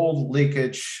the old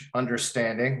leakage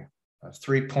understanding of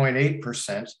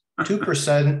 3.8%,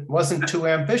 2% wasn't too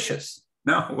ambitious.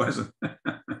 No, it wasn't.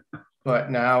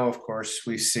 But now, of course,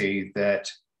 we see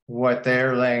that what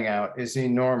they're laying out is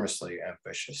enormously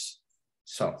ambitious.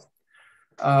 So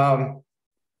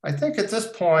I think at this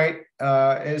point,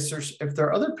 if there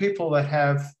are other people that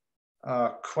have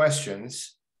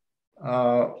questions,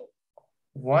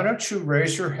 why don't you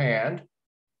raise your hand?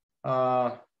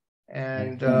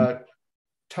 And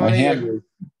Tony,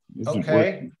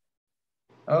 okay.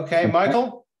 Okay,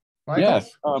 Michael?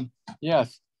 Yes,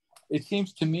 yes. It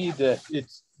seems to me that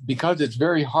because it's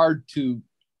very hard to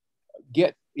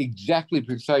get exactly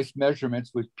precise measurements,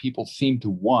 which people seem to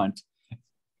want,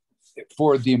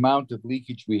 for the amount of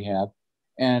leakage we have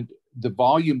and the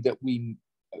volume that we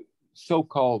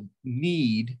so-called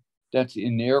need, that's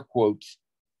in air quotes,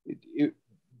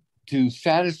 to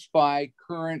satisfy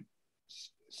current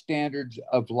standards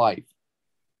of life.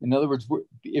 In other words,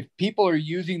 if people are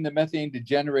using the methane to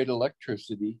generate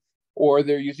electricity, or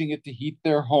they're using it to heat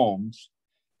their homes,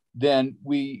 then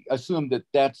we assume that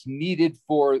that's needed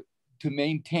to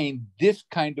maintain this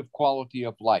kind of quality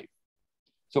of life.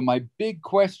 So my big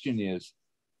question is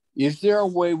there a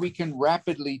way we can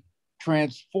rapidly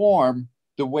transform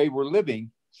the way we're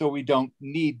living so we don't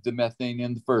need the methane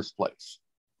in the first place?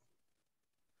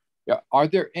 Yeah. Are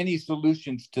there any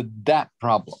solutions to that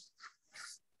problem?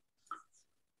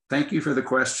 Thank you for the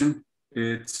question.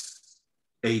 It's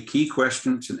a key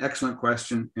question. It's an excellent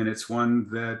question. And it's one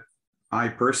that I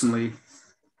personally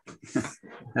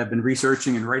have been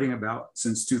researching and writing about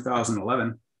since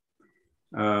 2011.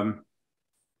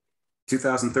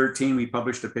 2013, we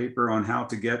published a paper on how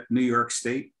to get New York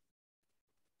State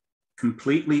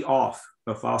completely off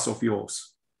of fossil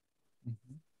fuels.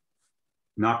 Mm-hmm.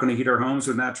 Not going to heat our homes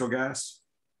with natural gas.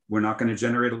 We're not going to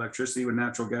generate electricity with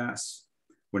natural gas.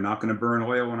 We're not going to burn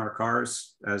oil in our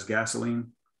cars as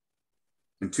gasoline.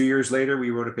 And 2 years later, we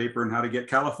wrote a paper on how to get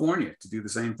California to do the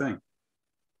same thing.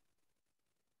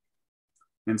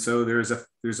 And so there's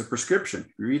a prescription.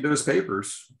 You read those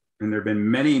papers, and there have been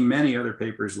many, many other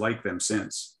papers like them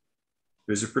since.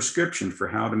 There's a prescription for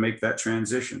how to make that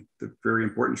transition, the very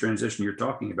important transition you're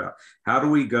talking about. How do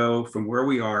we go from where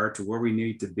we are to where we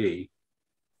need to be,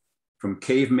 from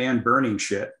caveman burning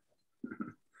shit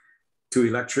to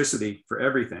electricity for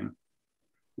everything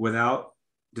without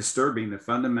disturbing the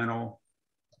fundamental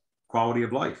quality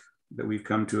of life that we've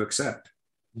come to accept?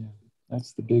 Yeah,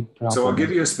 that's the big problem. So I'll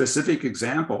give you a specific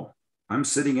example. I'm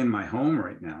sitting in my home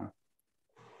right now.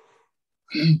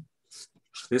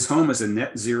 This home is a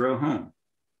net zero home.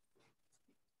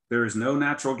 There is no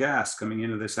natural gas coming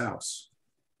into this house.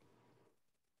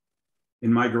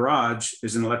 In my garage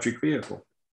is an electric vehicle.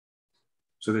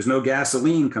 So there's no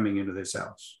gasoline coming into this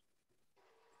house.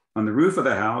 On the roof of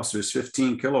the house, there's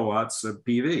 15 kilowatts of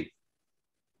PV.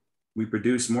 We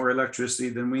produce more electricity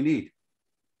than we need.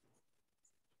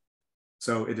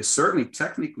 So it is certainly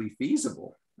technically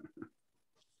feasible.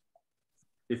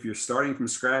 If you're starting from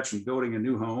scratch and building a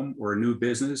new home or a new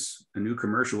business, a new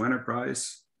commercial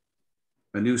enterprise,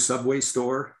 a new Subway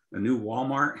store, a new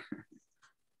Walmart,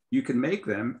 you can make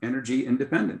them energy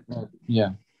independent.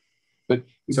 Yeah. But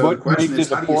so what the question makes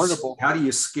is, it affordable? How do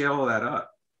you scale that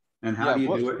up? And how do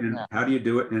you do it? And how do you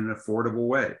do it in an affordable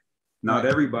way? Not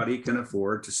everybody can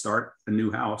afford to start a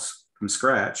new house from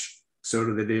scratch so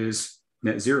that it is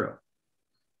net zero.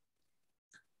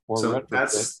 So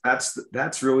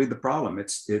that's really the problem.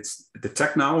 It's the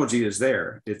technology is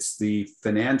there. It's the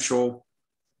financial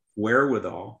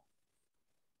wherewithal,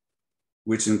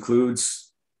 which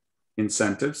includes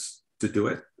incentives to do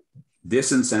it,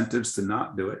 disincentives to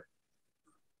not do it.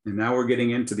 And now we're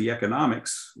getting into the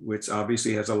economics, which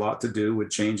obviously has a lot to do with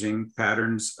changing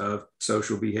patterns of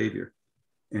social behavior.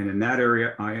 And in that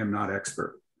area, I am not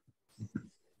expert.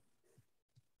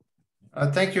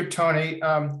 Thank you, Tony.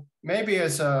 Maybe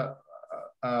as an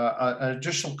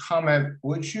additional comment,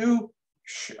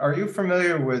 are you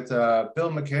familiar with Bill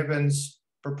McKibben's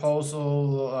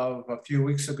proposal of a few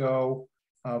weeks ago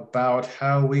about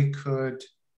how we could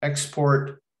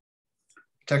export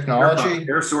technology?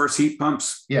 Air source heat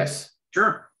pumps. Yes.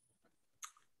 Sure.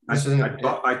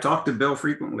 I talk to Bill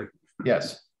frequently.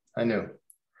 Yes, I knew.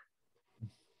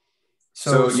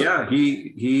 So yeah,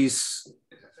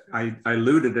 I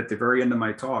alluded at the very end of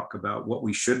my talk about what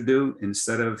we should do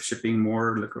instead of shipping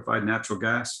more liquefied natural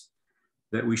gas,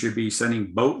 that we should be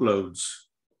sending boatloads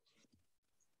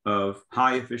of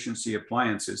high efficiency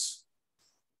appliances,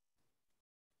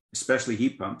 especially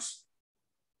heat pumps,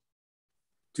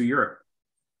 to Europe.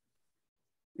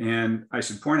 And I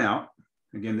should point out,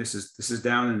 again, this is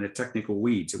down in the technical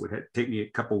weeds. It would take me a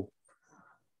couple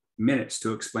minutes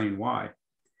to explain why.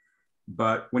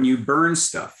 But when you burn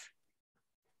stuff,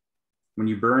 when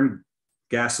you burn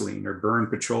gasoline or burn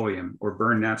petroleum or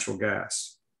burn natural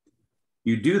gas,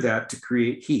 you do that to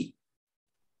create heat.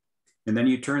 And then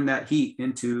you turn that heat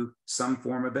into some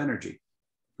form of energy,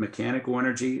 mechanical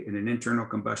energy in an internal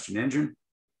combustion engine,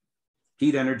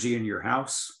 heat energy in your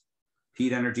house,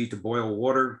 heat energy to boil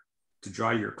water, to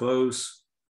dry your clothes,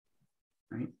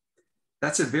 right?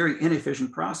 That's a very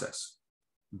inefficient process.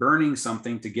 Burning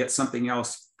something to get something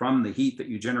else from the heat that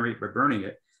you generate by burning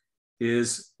it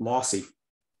is lossy.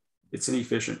 It's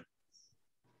inefficient.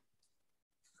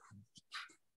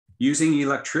 Using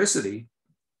electricity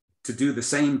to do the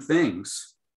same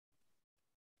things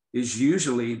is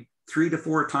usually 3 to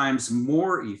 4 times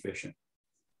more efficient.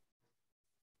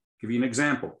 I'll give you an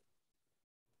example.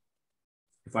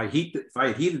 If I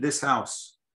had heated this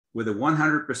house with a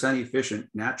 100% efficient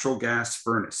natural gas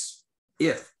furnace,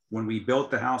 when we built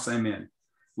the house I'm in,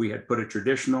 we had put a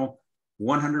traditional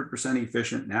 100%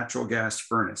 efficient natural gas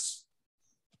furnace,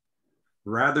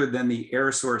 rather than the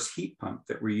air source heat pump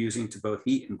that we're using to both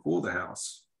heat and cool the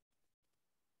house.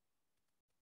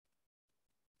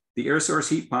 The air source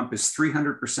heat pump is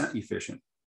 300% efficient.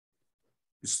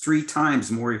 It's 3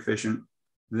 times more efficient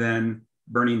than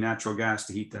burning natural gas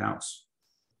to heat the house.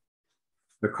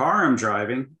 The car I'm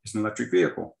driving is an electric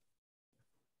vehicle.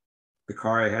 The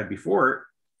car I had before it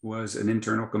was an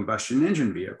internal combustion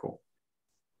engine vehicle.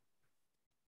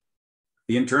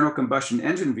 The internal combustion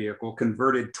engine vehicle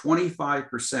converted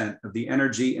 25% of the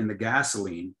energy in the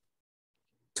gasoline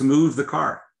to move the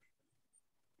car.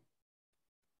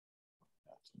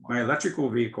 My electric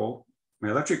vehicle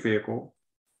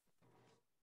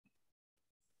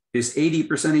is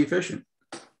 80% efficient.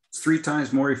 It's 3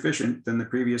 times more efficient than the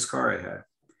previous car I had.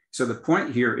 So the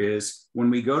point here is, when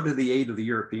we go to the aid of the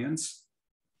Europeans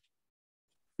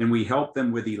and we help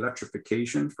them with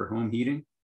electrification for home heating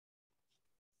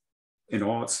in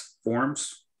all its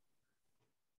forms,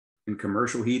 in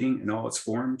commercial heating in all its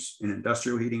forms, in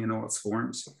industrial heating in all its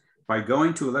forms. By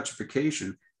going to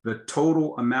electrification, the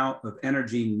total amount of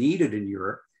energy needed in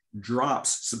Europe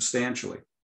drops substantially.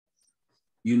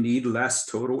 You need less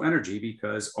total energy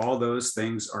because all those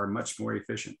things are much more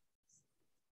efficient.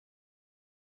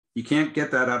 You can't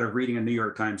get that out of reading a New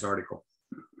York Times article.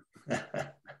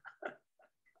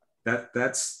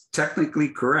 That's technically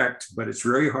correct, but it's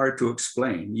very hard to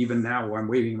explain. Even now, while I'm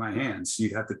waving my hands,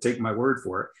 you'd have to take my word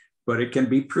for it, but it can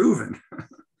be proven.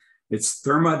 It's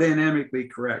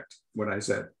thermodynamically correct, what I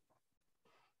said.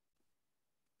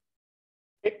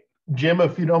 Jim,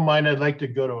 if you don't mind, I'd like to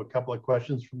go to a couple of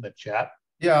questions from the chat.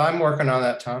 Yeah, I'm working on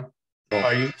that, Tom.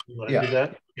 Are you want to Yeah. do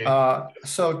that? Okay.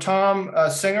 So Tom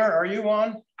Singer, are you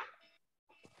on?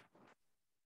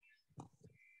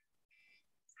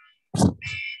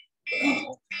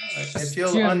 If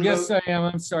you'll Jim, yes, I am.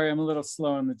 I'm sorry, I'm a little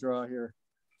slow on the draw here.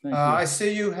 Thank you. I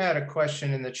see you had a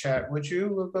question in the chat. Would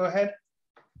you go ahead?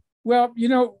 Well, you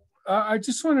know, I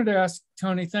just wanted to ask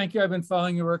Tony, thank you. I've been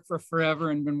following your work for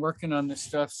forever and been working on this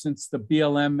stuff since the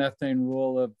BLM methane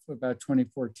rule of about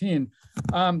 2014.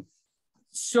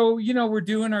 So, you know, we're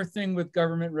doing our thing with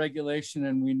government regulation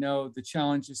and we know the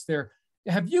challenges there.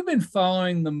 Have you been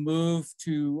following the move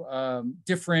to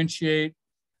differentiate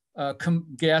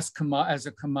gas as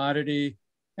a commodity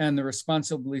and the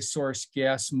responsibly sourced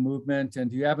gas movement? And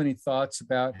do you have any thoughts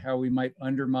about how we might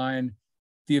undermine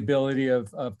the ability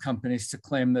of companies to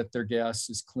claim that their gas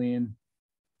is clean?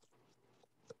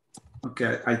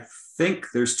 Okay, I think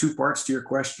there's two parts to your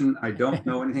question. I don't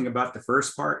know anything about the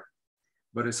first part,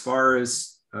 but as far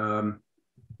as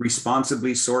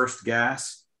responsibly sourced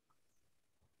gas,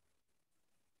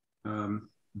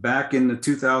 back in the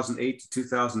 2008 to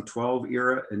 2012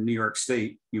 era in New York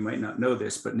State, you might not know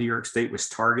this, but New York State was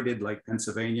targeted, like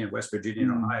Pennsylvania, West Virginia,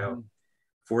 and Ohio,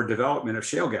 for development of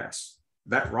shale gas.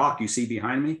 That rock you see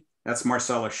behind me, that's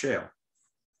Marcellus Shale.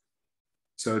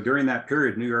 So during that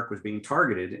period, New York was being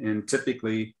targeted, and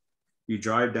typically you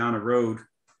drive down a road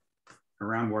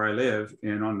around where I live,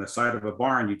 and on the side of a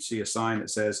barn, you'd see a sign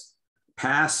that says,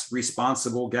 "Pass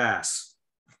responsible gas."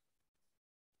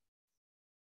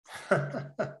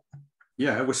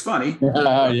 Yeah, it was funny.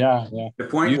 Yeah. The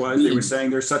point was they were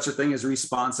saying there's such a thing as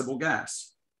responsible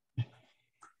gas.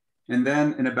 And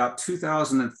then in about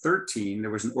 2013, there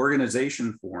was an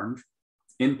organization formed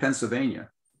in Pennsylvania.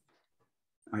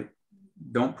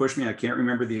 Don't push me, I can't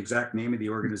remember the exact name of the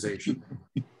organization,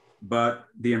 but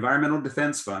the Environmental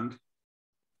Defense Fund,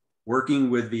 working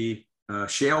with the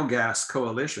Shale Gas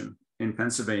Coalition in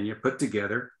Pennsylvania, put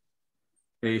together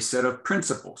a set of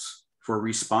principles for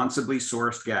responsibly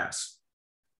sourced gas.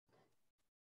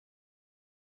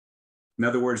 In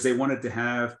other words, they wanted to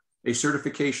have a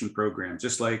certification program,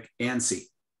 just like ANSI,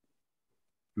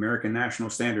 American National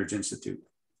Standards Institute,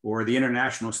 or the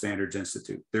International Standards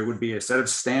Institute. There would be a set of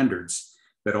standards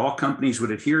that all companies would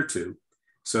adhere to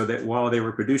so that while they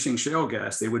were producing shale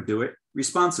gas, they would do it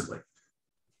responsibly.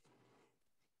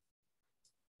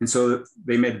 And so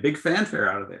they made a big fanfare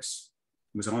out of this.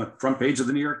 It was on the front page of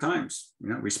the New York Times. You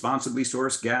know, responsibly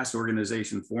sourced gas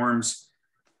organization forms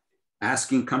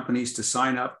asking companies to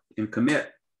sign up and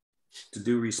commit to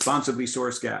do responsibly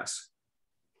sourced gas.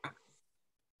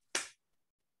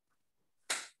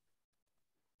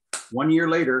 One year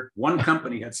later, one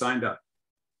company had signed up.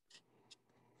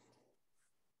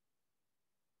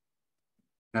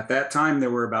 At that time, there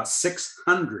were about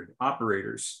 600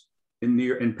 operators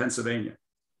in Pennsylvania.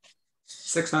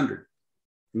 600.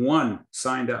 One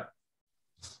signed up.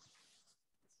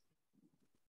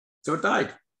 So it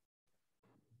died.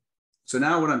 So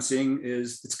now what I'm seeing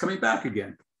is it's coming back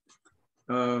again.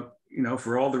 You know,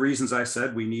 for all the reasons I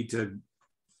said, we need to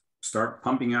start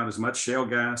pumping out as much shale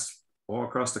gas all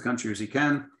across the country as you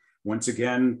can. Once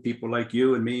again, people like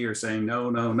you and me are saying no,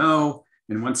 no, no.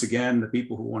 And once again, the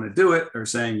people who want to do it are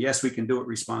saying, yes, we can do it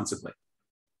responsibly.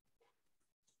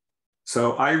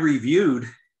 So I reviewed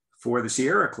for the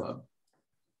Sierra Club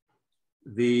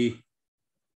the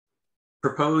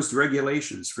proposed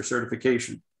regulations for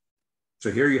certification.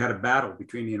 So here you had a battle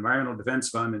between the Environmental Defense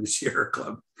Fund and the Sierra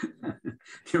Club. The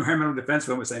Environmental Defense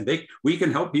Fund was saying, we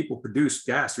can help people produce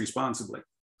gas responsibly.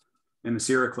 And the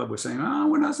Sierra Club was saying, oh,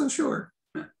 we're not so sure.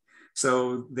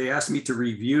 So they asked me to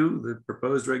review the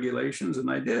proposed regulations, and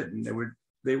I did. And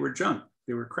they were junk.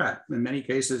 They were crap. In many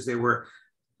cases, they were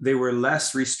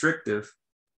less restrictive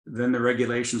than the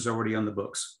regulations already on the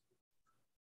books.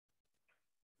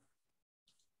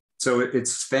 So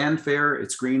it's fanfare,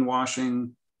 it's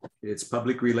greenwashing, it's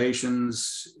public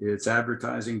relations, it's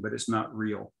advertising, but it's not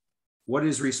real. What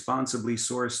is responsibly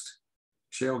sourced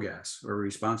shale gas or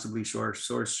responsibly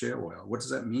sourced shale oil? What does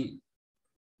that mean?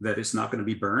 that it's not going to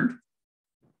be burned,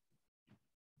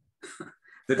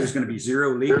 that there's going to be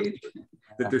zero leakage,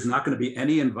 that there's not going to be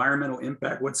any environmental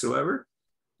impact whatsoever?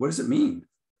 What does it mean?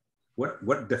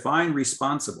 What define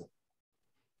responsible?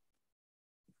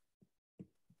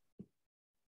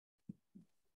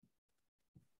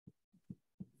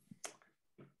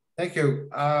 Thank you.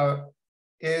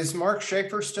 Is Mark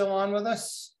Schaefer still on with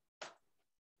us?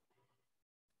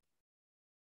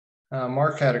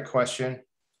 Mark had a question.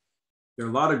 There are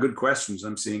a lot of good questions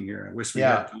I'm seeing here. I wish we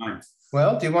had time.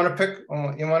 Well, do you want to pick,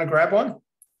 you want to grab one?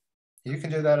 You can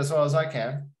do that as well as I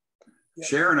can. Yeah.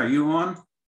 Sharon, are you on?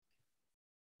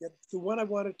 Yeah, the one I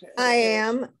wanted to I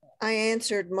am. I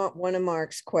answered one of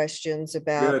Mark's questions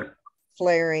about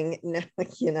flaring,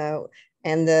 you know,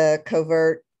 and the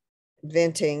covert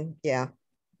venting. Yeah.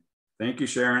 Thank you,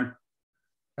 Sharon.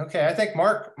 Okay, I think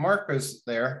Mark is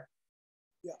there.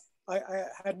 Yeah, I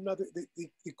had another,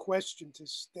 the question to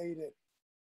state it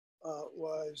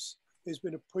was, there's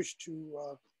been a push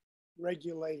to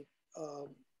regulate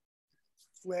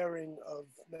flaring of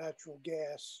natural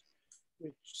gas,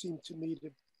 which seemed to me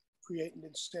to create an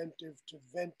incentive to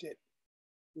vent it,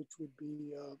 which would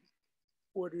be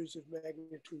orders of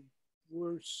magnitude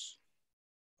worse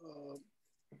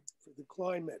for the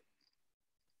climate.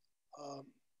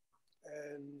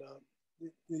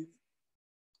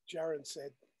 Jaron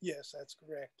said, yes, that's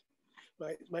correct.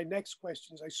 My next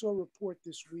question is, I saw a report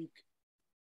this week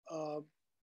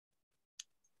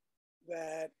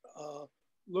that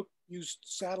used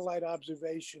satellite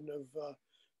observation of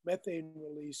methane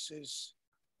releases.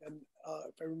 And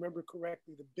if I remember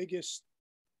correctly, the biggest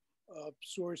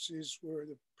sources were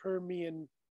the Permian,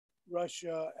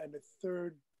 Russia, and a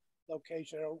third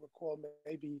location, I don't recall,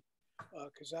 maybe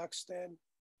Kazakhstan.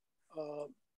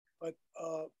 But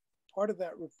part of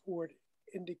that report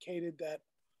indicated that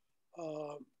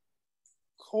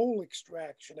coal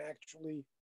extraction actually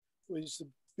was the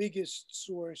biggest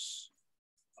source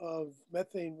of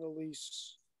methane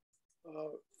release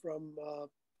from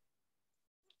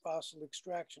fossil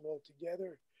extraction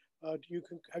altogether.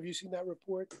 Have you seen that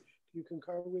report? Do you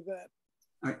concur with that?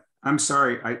 I'm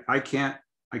sorry, I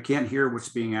can't hear what's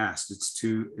being asked. It's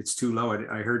too low.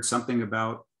 I heard something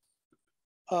about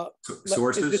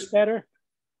sources. Is this better?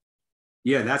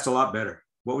 Yeah, that's a lot better.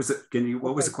 What was it?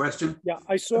 What was the question? Yeah,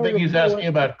 I saw. I think he's asking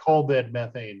about coal bed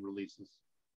methane releases.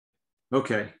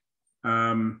 Okay.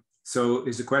 So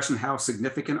is the question, how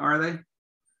significant are they?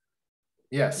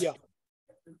 Yes. Yeah.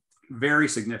 Very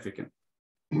significant.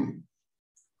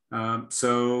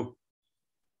 So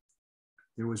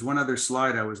there was one other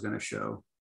slide I was going to show.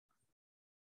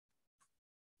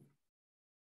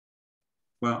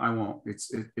 Well, I won't.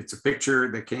 It's a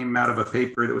picture that came out of a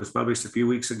paper that was published a few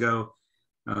weeks ago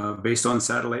based on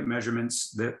satellite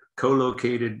measurements that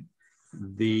co-located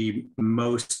the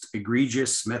most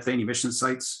egregious methane emission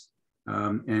sites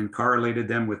and correlated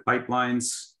them with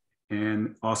pipelines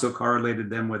and also correlated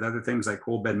them with other things like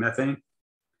coal bed methane.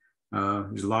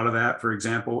 There's a lot of that, for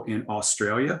example, in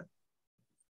Australia.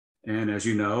 And as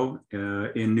you know,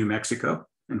 in New Mexico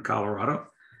and Colorado.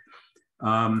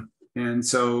 And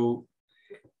so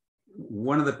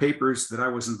one of the papers that I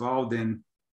was involved in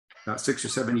about 6 or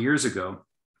 7 years ago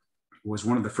was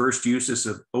one of the first uses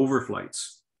of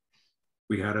overflights.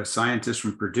 We had a scientist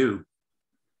from Purdue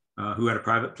who had a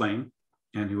private plane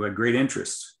and who had great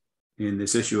interest in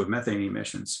this issue of methane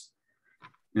emissions.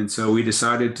 And so we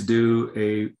decided to do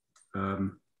a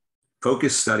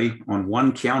focus study on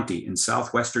one county in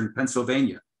southwestern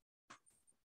Pennsylvania.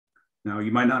 Now,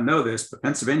 you might not know this, but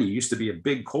Pennsylvania used to be a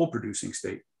big coal producing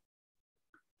state.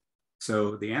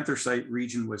 So the anthracite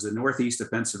region was the northeast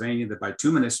of Pennsylvania. The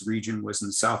bituminous region was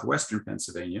in southwestern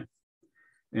Pennsylvania.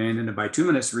 And in the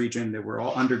bituminous region, there were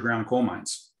all underground coal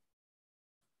mines.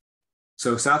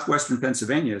 So southwestern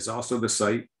Pennsylvania is also the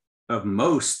site of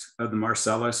most of the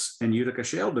Marcellus and Utica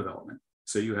shale development.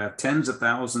 So you have tens of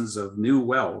thousands of new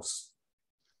wells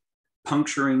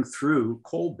puncturing through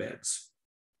coal beds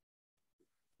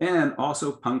and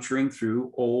also puncturing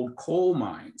through old coal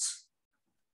mines.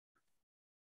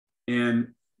 And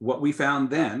what we found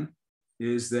then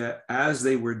is that as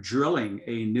they were drilling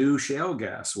a new shale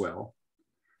gas well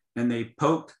and they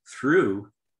poked through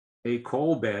a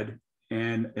coal bed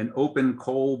and an open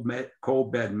coal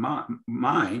bed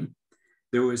mine,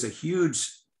 there was a huge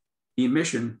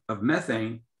emission of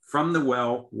methane from the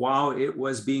well while it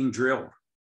was being drilled.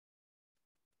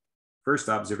 First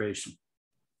observation.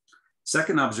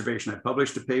 Second observation, I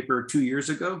published a paper 2 years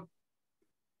ago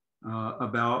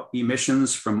about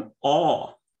emissions from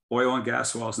all oil and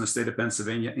gas wells in the state of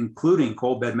Pennsylvania, including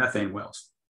coal bed methane wells.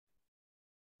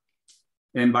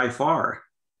 And by far,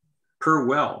 per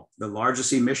well, the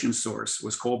largest emission source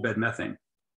was coal bed methane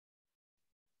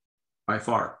by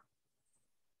far.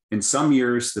 In some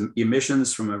years, the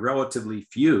emissions from a relatively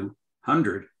few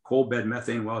hundred coal bed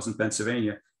methane wells in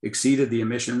Pennsylvania exceeded the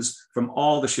emissions from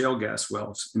all the shale gas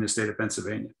wells in the state of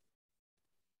Pennsylvania.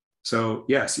 So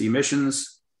yes,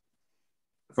 emissions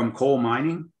from coal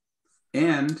mining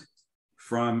and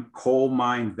from coal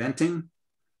mine venting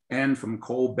and from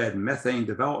coal bed methane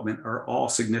development are all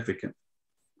significant.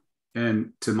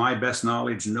 And to my best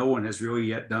knowledge, no one has really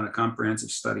yet done a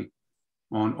comprehensive study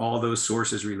on all those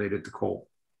sources related to coal.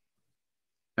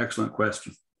 Excellent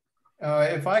question.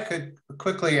 If I could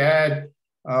quickly add,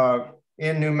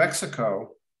 in New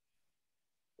Mexico,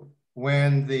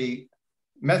 when the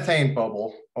methane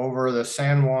bubble over the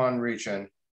San Juan region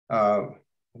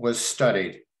was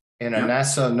studied in a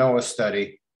NASA NOAA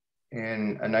study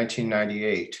in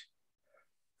 1998,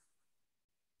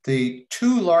 the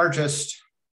two largest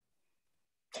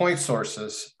point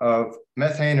sources of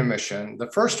methane emission,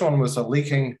 the first one was a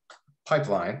leaking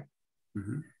pipeline,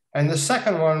 and the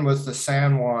second one was the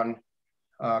San Juan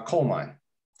coal mine.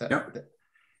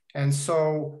 And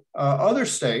so other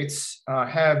states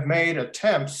have made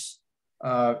attempts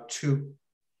to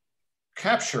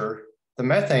capture the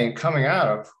methane coming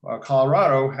out of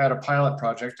Colorado had a pilot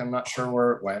project. I'm not sure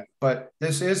where it went, but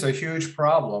this is a huge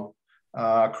problem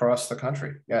across the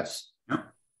country. Yes.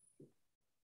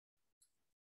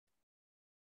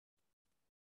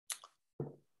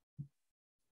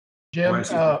 Jim,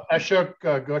 Ashok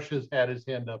Ghosh has had his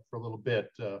hand up for a little bit.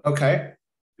 Okay.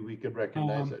 We could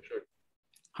recognize Ashok.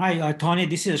 Hi, Tony,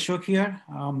 this is Ashok here.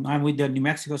 I'm with the New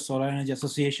Mexico Solar Energy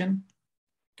Association.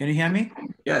 Can you hear me?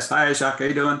 Yes, hi Ashok, how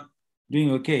you doing?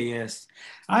 Doing okay, yes.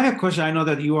 I have a question. I know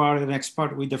that you are an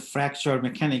expert with the fracture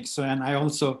mechanics, and I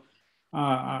also,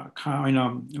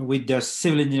 with the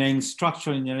civil engineering,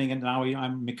 structural engineering, and now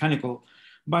I'm mechanical.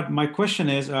 But my question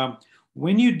is,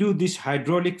 when you do this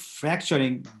hydraulic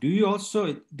fracturing, do you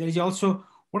also,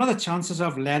 what are the chances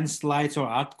of landslides or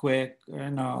earthquake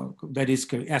that is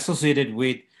associated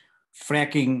with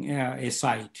fracking a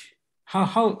site?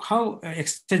 How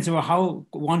extensive or how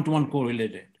one-to-one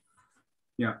correlated?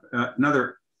 Yeah,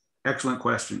 another excellent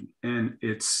question. And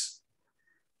it's,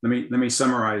 let me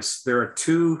summarize. There are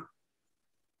two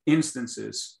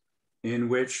instances in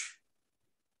which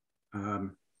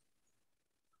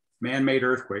man-made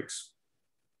earthquakes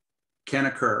can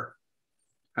occur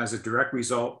as a direct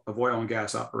result of oil and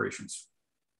gas operations.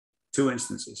 Two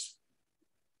instances.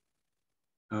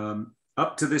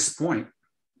 Up to this point,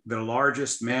 the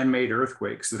largest man-made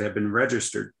earthquakes that have been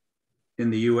registered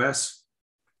in the US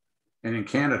and in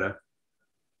Canada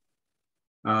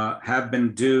have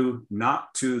been due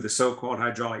not to the so-called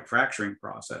hydraulic fracturing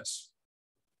process,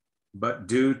 but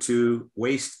due to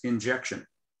waste injection.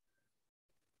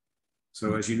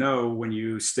 So as you know, when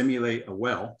you stimulate a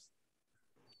well,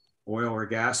 oil or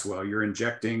gas well, you're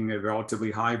injecting a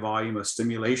relatively high volume of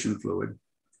stimulation fluid.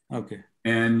 Okay.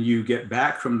 And you get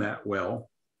back from that well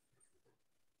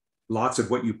lots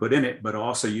of what you put in it, but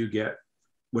also you get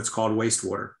what's called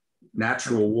wastewater,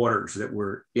 natural waters that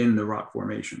were in the rock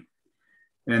formation.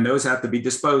 And those have to be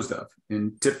disposed of.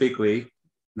 And typically,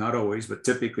 not always, but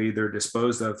typically they're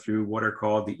disposed of through what are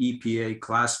called the EPA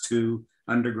Class 2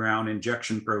 underground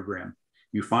injection program.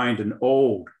 You find an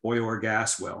old oil or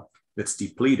gas well that's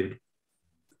depleted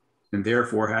and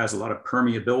therefore has a lot of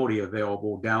permeability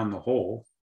available down the hole.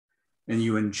 And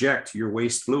you inject your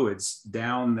waste fluids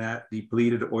down that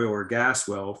depleted oil or gas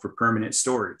well for permanent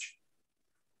storage.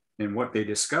 And what they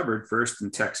discovered first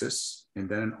in Texas, and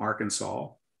then in Arkansas,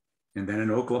 and then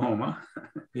in Oklahoma,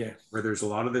 where there's a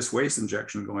lot of this waste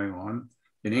injection going on,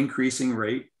 an increasing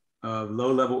rate of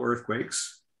low-level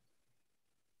earthquakes,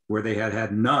 where they had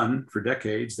had none for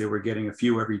decades. They were getting a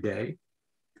few every day.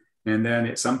 And then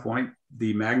at some point,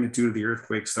 the magnitude of the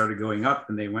earthquake started going up,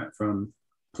 and they went from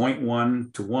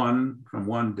 0.1 to 1, from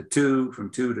 1 to 2, from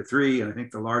 2 to 3. And I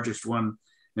think the largest one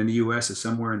in the US is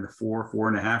somewhere in the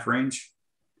 4.5 range,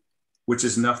 which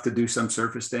is enough to do some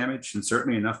surface damage and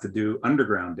certainly enough to do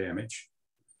underground damage.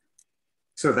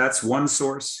 So that's one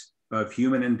source of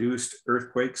human-induced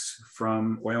earthquakes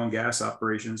from oil and gas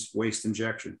operations, waste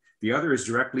injection. The other is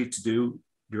directly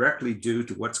due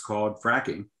to what's called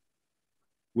fracking,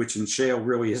 which in shale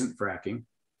really isn't fracking.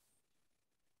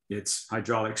 It's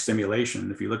hydraulic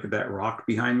stimulation. If you look at that rock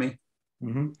behind me,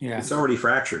 it's already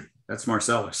fractured. That's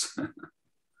Marcellus.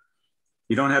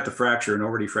 You don't have to fracture an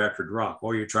already fractured rock.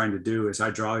 All you're trying to do is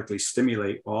hydraulically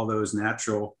stimulate all those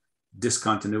natural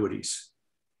discontinuities.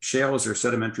 Shales are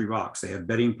sedimentary rocks. They have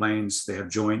bedding planes, they have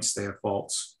joints, they have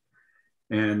faults.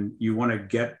 And you want to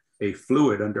get a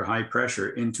fluid under high pressure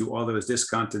into all those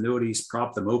discontinuities,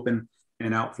 prop them open,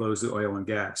 and out flows the oil and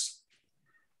gas.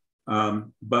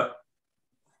 But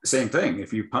same thing,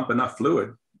 if you pump enough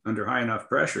fluid under high enough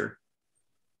pressure,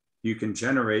 you can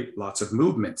generate lots of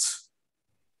movements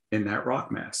in that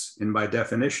rock mass. And by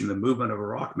definition, the movement of a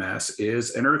rock mass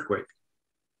is an earthquake.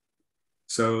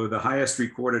 So the highest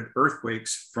recorded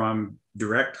earthquakes from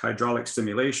direct hydraulic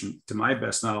stimulation, to my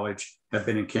best knowledge, have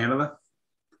been in Canada,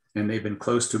 and they've been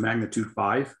close to magnitude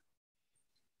 5.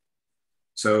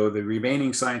 So the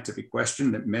remaining scientific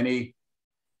question that many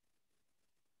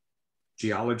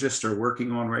geologists are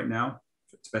working on right now,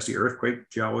 especially earthquake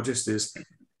geologists, is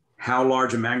how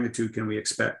large a magnitude can we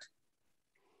expect?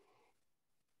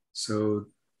 So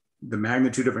the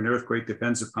magnitude of an earthquake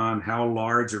depends upon how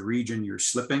large a region you're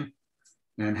slipping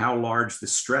and how large the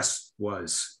stress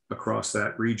was across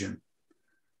that region.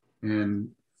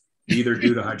 And either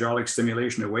due to hydraulic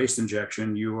stimulation or waste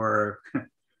injection, you are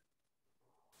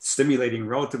stimulating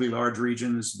relatively large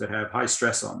regions that have high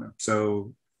stress on them.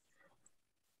 So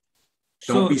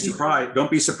don't be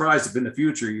surprised if in the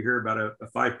future you hear about a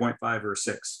 5.5 or a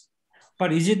 6.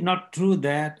 But is it not true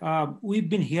that we've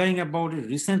been hearing about it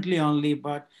recently only,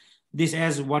 but this,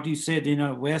 as what you said,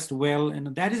 West Well,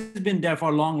 and that has been there for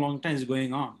a long, long time, is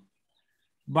going on.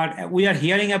 But we are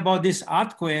hearing about this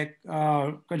earthquake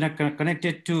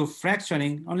connected to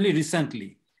fracturing only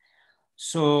recently.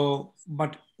 So,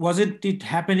 but wasn't it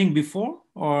happening before,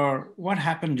 or what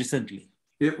happened recently?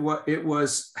 It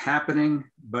was happening,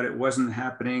 but it wasn't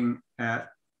happening at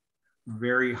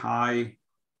very high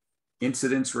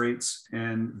incidence rates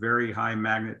and very high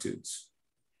magnitudes.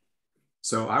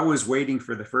 So I was waiting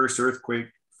for the first earthquake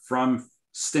from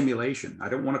stimulation. I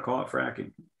don't want to call it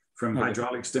fracking, from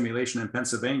hydraulic stimulation in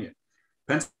Pennsylvania.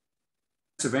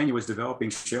 Pennsylvania was developing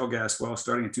shale gas wells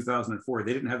starting in 2004.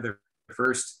 They didn't have their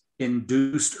first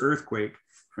induced earthquake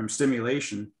from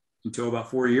stimulation until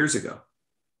about 4 years ago.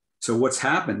 So what's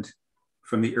happened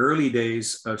from the early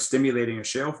days of stimulating a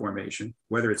shale formation,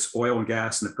 whether it's oil and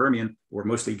gas in the Permian or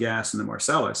mostly gas in the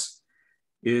Marcellus,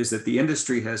 is that the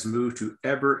industry has moved to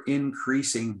ever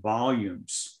increasing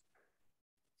volumes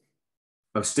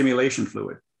of stimulation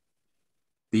fluid.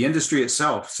 The industry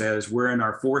itself says we're in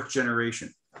our 4th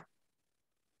generation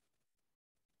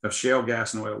of shale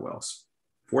gas and oil wells.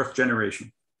 4th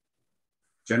generation.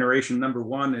 Generation number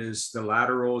 1 is the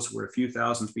laterals were a few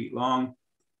thousand feet long,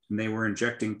 and they were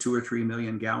injecting 2 or 3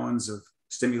 million gallons of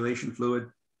stimulation fluid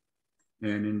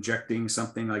and injecting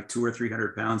something like 200 or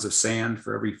 300 pounds of sand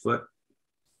for every foot.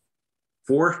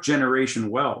 4th generation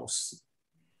wells,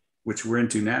 which we're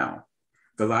into now,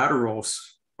 the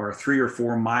laterals are 3 or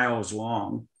 4 miles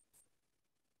long.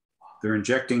 They're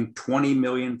injecting 20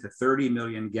 million to 30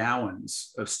 million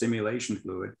gallons of stimulation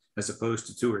fluid as opposed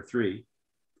to 2 or 3.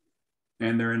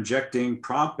 And they're injecting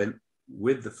proppant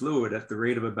with the fluid at the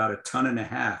rate of about 1.5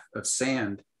 tons of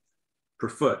sand per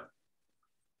foot.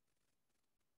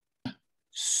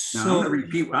 So, now I'm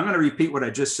going to repeat what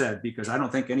I just said because I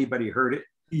don't think anybody heard it.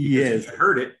 Yes. If you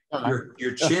heard it,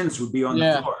 your chins would be on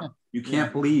the floor. You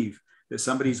can't believe that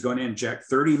somebody's going to inject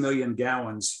 30 million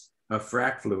gallons of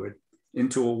frac fluid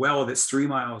into a well that's 3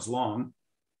 miles long.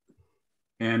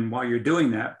 And while you're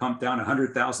doing that, pump down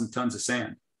 100,000 tons of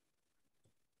sand.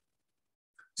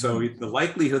 So the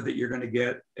likelihood that you're going to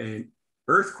get an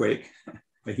earthquake,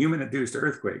 a human-induced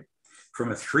earthquake,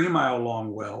 from a 3 mile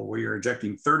long well where you're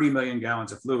injecting 30 million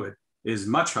gallons of fluid is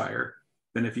much higher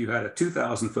than if you had a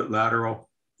 2,000 foot lateral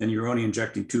and you're only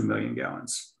injecting 2 million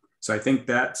gallons. So I think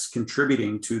that's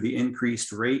contributing to the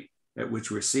increased rate at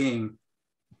which we're seeing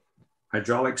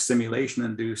hydraulic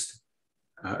stimulation-induced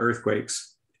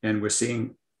earthquakes, and we're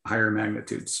seeing higher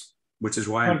magnitudes, which is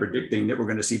why I'm predicting that we're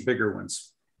going to see bigger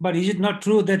ones. But is it not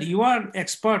true that you are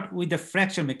expert with the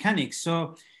fracture mechanics?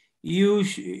 So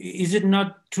is it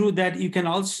not true that you can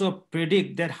also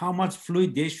predict that how much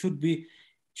fluid they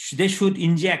should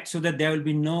inject so that there will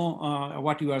be no,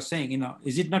 what you are saying,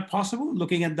 is it not possible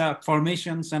looking at the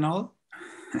formations and all?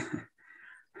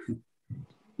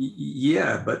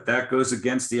 Yeah, but that goes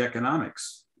against the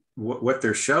economics. What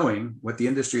they're showing, what the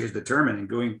industry is determining,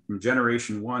 going from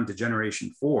generation 1 to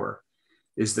generation 4,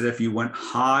 is that if you want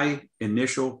high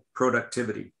initial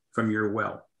productivity from your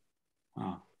well,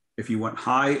 if you want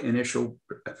high initial,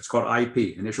 it's called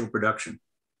IP, initial production,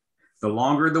 the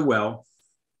longer the well,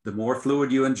 the more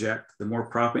fluid you inject, the more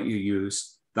proppant you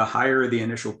use, the higher the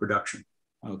initial production.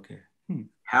 Okay.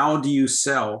 How do you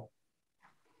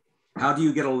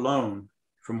get a loan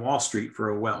from Wall Street for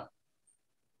a well?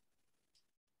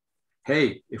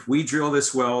 Hey, if we drill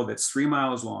this well that's 3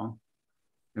 miles long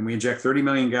and we inject 30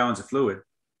 million gallons of fluid,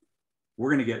 we're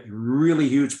going to get really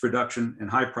huge production and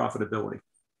high profitability.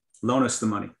 Loan us the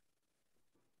money.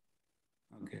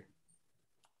 Okay.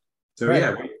 So right.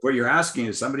 Yeah, what you're asking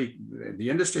is somebody, the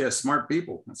industry has smart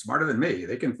people, smarter than me.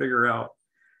 They can figure out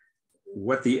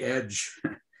what the edge,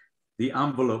 the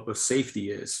envelope of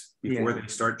safety is before they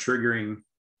start triggering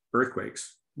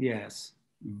earthquakes. Yes.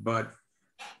 But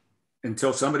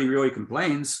until somebody really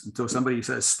complains, until somebody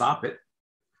says, stop it.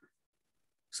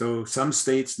 So some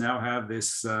states now have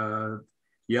this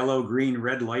yellow, green,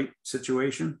 red light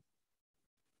situation.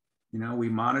 You know, we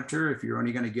monitor. If you're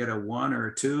only going to get a 1 or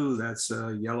a 2, that's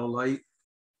a yellow light.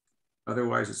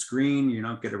 Otherwise, it's green. You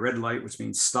don't get a red light, which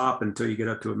means stop until you get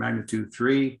up to a magnitude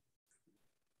 3.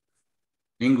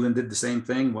 England did the same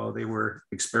thing while they were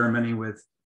experimenting with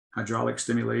hydraulic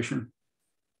stimulation.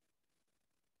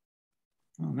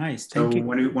 Oh, nice. Thank you.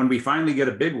 When we finally get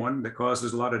a big one that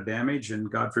causes a lot of damage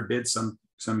and God forbid some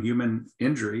human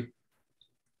injury,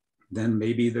 then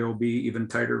maybe there will be even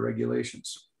tighter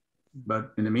regulations.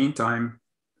 But in the meantime,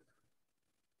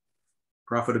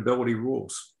 profitability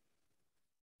rules.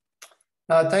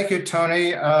 Thank you,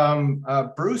 Tony.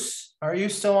 Bruce, are you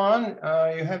still on?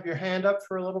 You have your hand up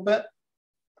for a little bit.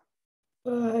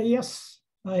 Yes,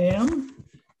 I am.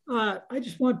 I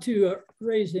just want to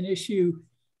raise an issue,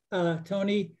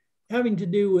 Tony, having to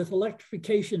do with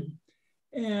electrification.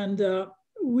 And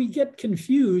we get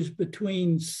confused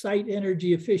between site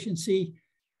energy efficiency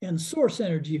and source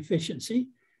energy efficiency.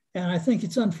 And I think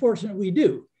it's unfortunate we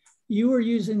do. You were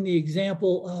using the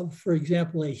example of, for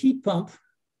example, a heat pump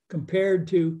compared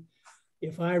to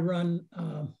if I run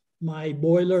my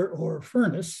boiler or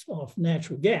furnace off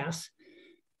natural gas.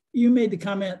 You made the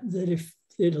comment that if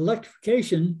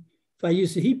electrification, if I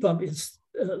use the heat pump,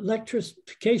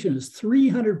 electrification is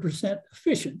 300%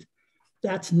 efficient.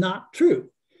 That's not true.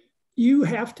 You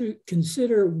have to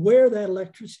consider where that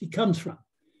electricity comes from.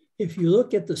 If you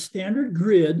look at the standard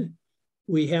grid,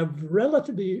 we have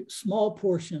relatively small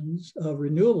portions of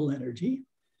renewable energy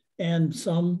and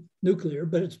some nuclear,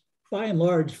 but it's by and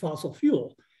large fossil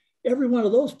fuel. Every one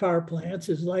of those power plants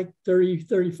is like 30,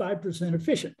 35%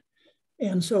 efficient.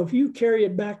 And so if you carry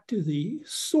it back to the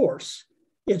source,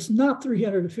 it's not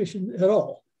 300 efficient at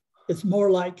all. It's more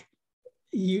like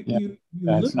you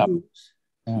lose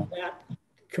that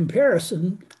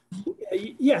comparison.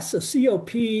 Yes, a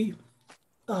COP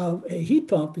of a heat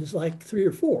pump is like 3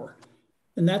 or 4.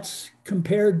 And that's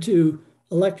compared to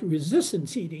electric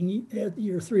resistance heating,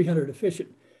 you're 300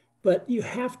 efficient. But you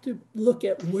have to look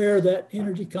at where that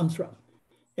energy comes from.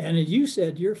 And as you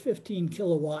said, your 15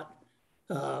 kilowatt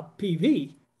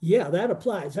PV, yeah, that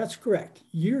applies. That's correct.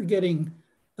 You're getting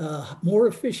more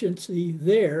efficiency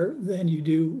there than you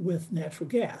do with natural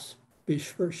gas,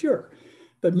 for sure.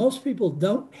 But most people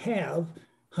don't have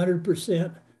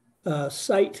 100%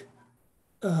 site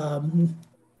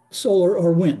solar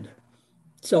or wind.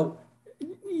 So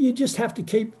you just have to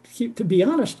keep, to be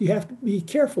honest, you have to be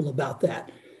careful about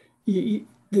that. The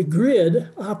grid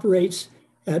operates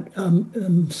at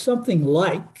something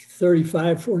like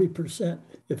 35, 40%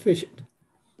 efficient.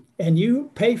 And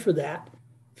you pay for that.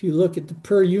 If you look at the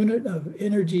per unit of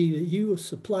energy that you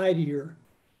supply to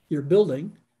your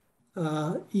building,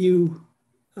 you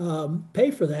pay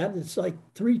for that. It's like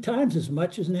 3 times as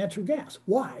much as natural gas.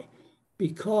 Why?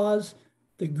 Because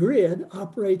the grid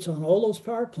operates on all those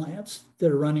power plants that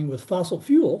are running with fossil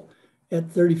fuel at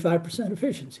 35%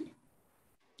 efficiency.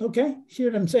 Okay, see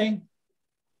what I'm saying?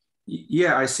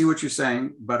 Yeah, I see what you're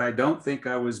saying, but I don't think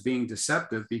I was being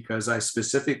deceptive because I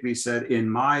specifically said in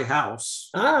my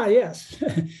house. Ah, yes.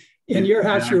 In your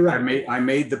house, you're right. I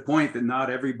made the point that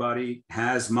not everybody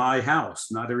has my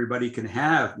house. Not everybody can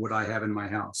have what I have in my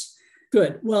house.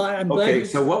 Good. Well, I'm glad. Okay,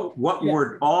 so what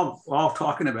we're all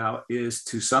talking about is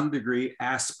to some degree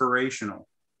aspirational.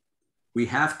 We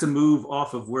have to move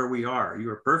off of where we are. You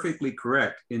are perfectly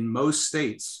correct. In most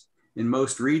states, in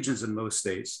most regions, in most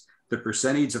states, the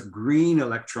percentage of green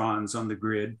electrons on the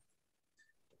grid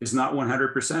is not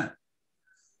 100%.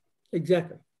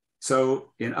 Exactly.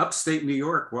 So in upstate New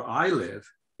York, where I live,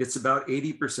 it's about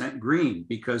 80% green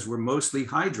because we're mostly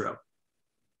hydro.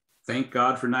 Thank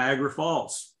God for Niagara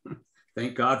Falls.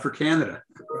 Thank God for Canada.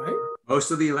 Right.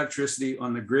 Most of the electricity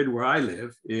on the grid where I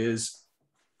live is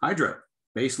hydro,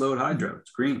 baseload hydro.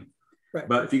 It's green. Right.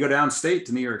 But if you go downstate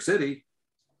to New York City,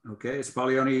 okay, it's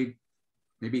probably only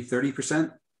maybe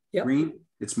 30% green.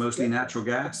 It's mostly natural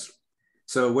gas.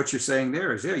 So what you're saying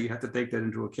there is, yeah, you have to take that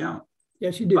into account.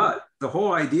 Yes, you do. But the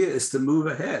whole idea is to move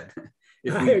ahead.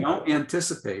 If we don't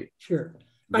anticipate, sure,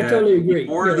 I totally agree.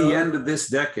 Before the end of this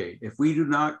decade, if we do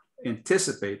not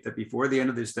anticipate that before the end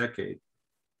of this decade,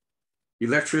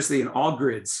 electricity in all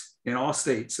grids, in all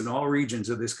states, in all regions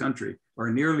of this country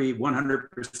are nearly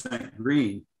 100%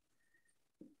 green,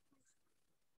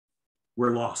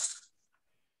 we're lost.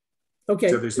 Okay.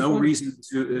 So there's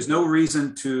no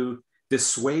reason to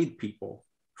dissuade people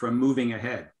from moving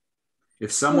ahead.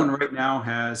 If someone right now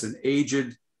has an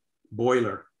aged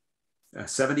boiler, a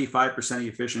 75%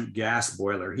 efficient gas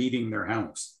boiler heating their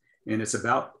house, and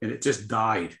it just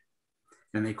died,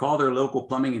 and they call their local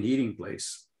plumbing and heating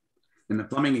place, and the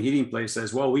plumbing and heating place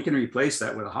says, well, we can replace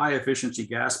that with a high efficiency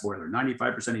gas boiler,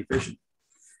 95% efficient.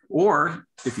 Or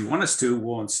if you want us to,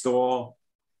 we'll install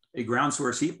a ground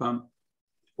source heat pump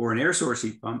or an air source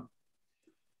heat pump.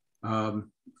 It's going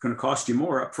to cost you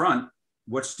more up front.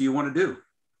 What do you want to do?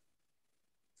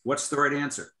 What's the right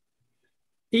answer?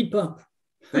 Heat pump.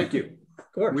 Thank you.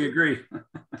 Of course. We agree.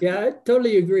 Yeah, I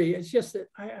totally agree. It's just that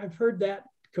I've heard that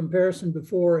comparison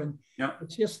before, and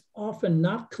it's just often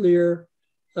not clear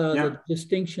the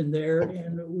distinction there,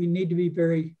 and we need to be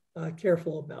very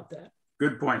careful about that.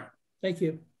 Good point. Thank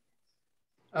you.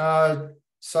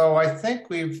 So I think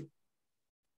we've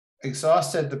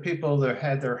exhausted the people that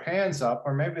had their hands up,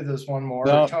 or maybe there's one more.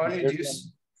 No, Tony, do you?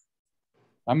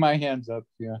 My hand's up,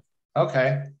 yeah.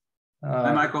 Okay.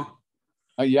 Hi, Michael.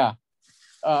 Yeah.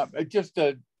 Just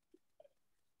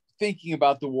thinking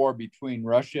about the war between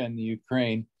Russia and the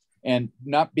Ukraine and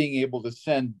not being able to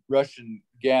send Russian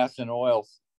gas and oil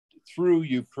through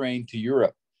Ukraine to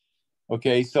Europe.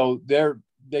 Okay, so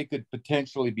they could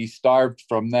potentially be starved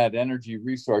from that energy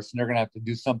resource, and they're going to have to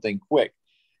do something quick.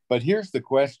 But here's the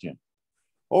question.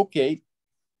 Okay,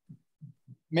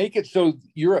 make it so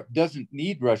Europe doesn't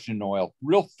need Russian oil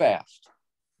real fast.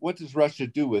 What does Russia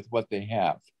do with what they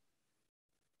have?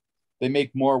 They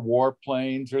make more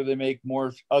warplanes, or they make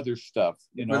more other stuff,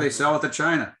 you know. Or they sell it to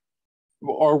China.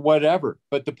 Or whatever.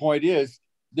 But the point is,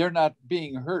 they're not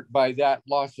being hurt by that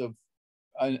loss of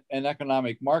an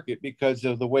economic market because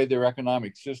of the way their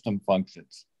economic system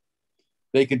functions.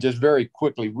 They can just very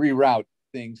quickly reroute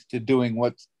things to doing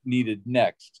what's needed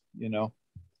next, you know.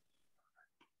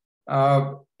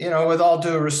 With all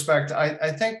due respect,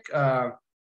 I think that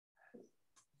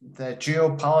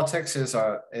geopolitics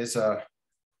is a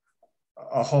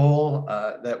whole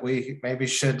that we maybe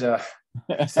should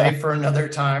say for another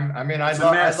time. I mean, I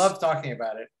love talking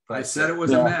about it. But I said it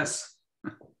was a mess.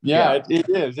 Yeah, it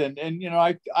is. And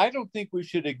I don't think we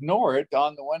should ignore it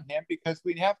on the one hand, because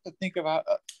we have to think about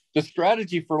the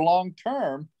strategy for long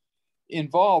term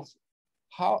involves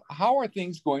how are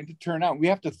things going to turn out. We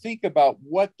have to think about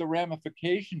what the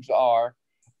ramifications are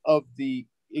of the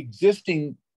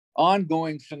existing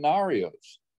ongoing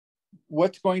scenarios.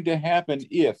 What's going to happen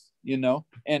if,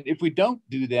 and if we don't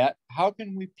do that, how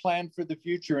can we plan for the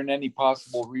future in any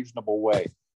possible reasonable way?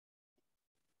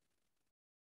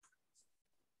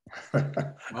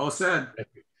 Well said.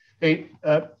 Hey,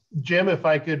 Jim, if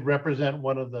I could represent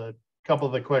couple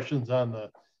of the questions on the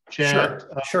chat.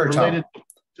 Sure, related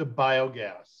to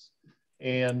biogas.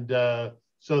 And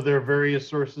so there are various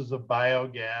sources of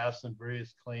biogas and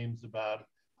various claims about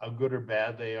how good or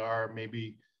bad they are.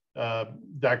 Maybe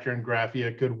Dr.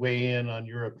 Ingraffea could weigh in on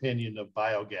your opinion of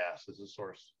biogas as a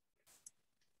source.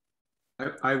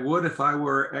 I would if I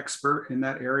were expert in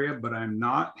that area, but I'm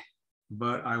not.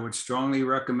 But I would strongly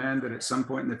recommend that at some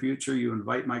point in the future, you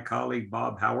invite my colleague,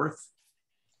 Bob Howarth,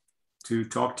 to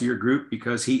talk to your group,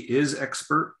 because he is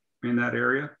expert in that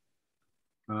area.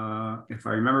 If I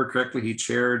remember correctly, he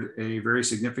chaired a very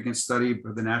significant study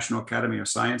for the National Academy of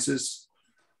Sciences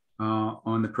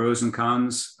on the pros and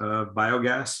cons of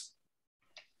biogas.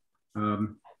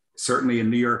 Certainly in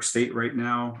New York State right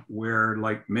now, where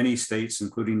like many states,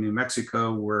 including New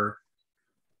Mexico, we're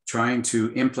trying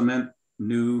to implement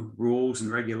new rules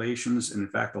and regulations, and in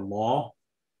fact, a law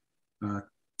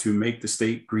to make the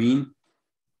state green.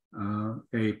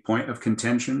 A point of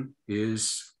contention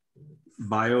is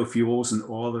biofuels and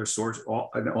all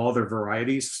their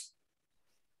varieties.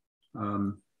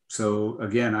 So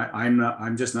again,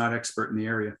 I'm just not expert in the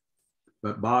area,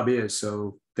 but Bob is.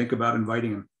 So think about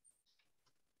inviting him.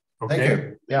 Okay. Thank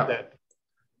you. Yeah.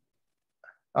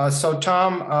 So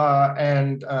Tom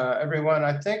and everyone,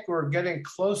 I think we're getting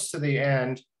close to the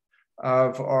end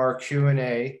of our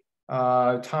Q&A.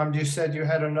 Tom, you said you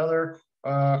had another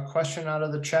question out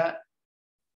of the chat.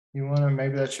 You want to,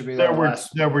 maybe that should be the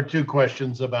last. There were two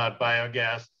questions about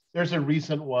biogas. There's a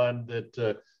recent one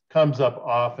that comes up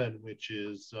often, which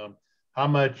is how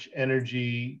much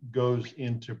energy goes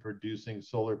into producing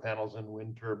solar panels and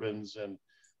wind turbines, and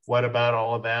what about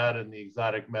all of that and the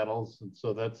exotic metals? And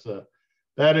so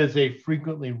that is a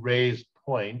frequently raised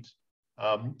point.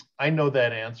 I know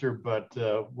that answer, but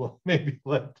we'll maybe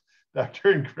let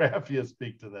Dr. Ingraffea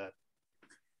speak to that.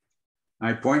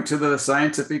 I point to the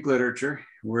scientific literature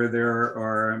where there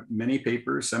are many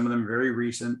papers, some of them very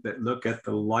recent, that look at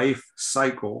the life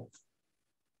cycle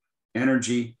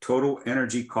energy, total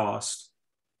energy cost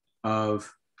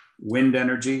of wind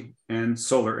energy and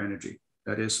solar energy.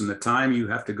 That is, from the time you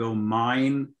have to go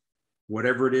mine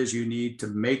whatever it is you need to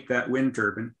make that wind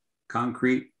turbine,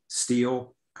 concrete,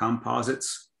 steel,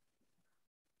 composites,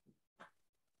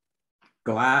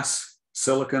 glass,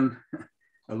 silicon,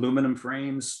 aluminum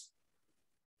frames,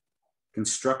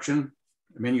 construction,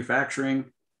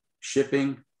 manufacturing,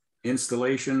 shipping,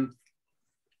 installation,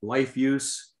 life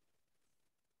use,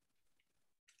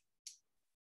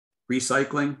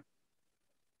 recycling.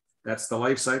 That's the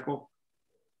life cycle.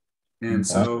 And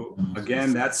so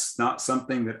again, that's not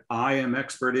something that I am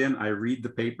expert in. I read the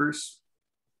papers.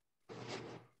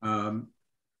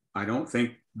 I don't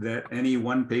think that any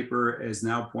one paper is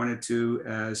now pointed to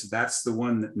as that's the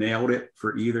one that nailed it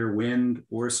for either wind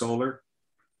or solar.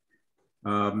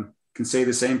 Can say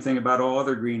the same thing about all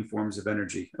other green forms of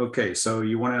energy. Okay, so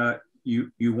you want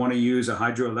to use a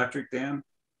hydroelectric dam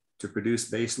to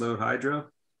produce baseload hydro.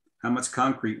 How much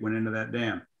concrete went into that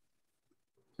dam?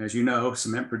 As you know,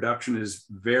 cement production is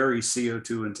very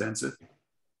CO2 intensive.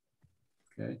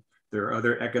 Okay, there are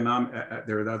other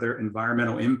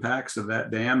environmental impacts of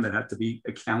that dam that have to be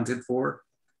accounted for.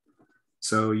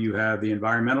 So you have the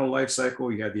environmental life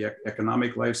cycle, you have the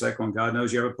economic life cycle, and God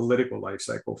knows you have a political life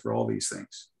cycle for all these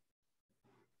things.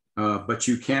 But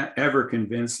you can't ever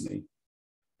convince me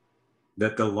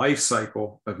that the life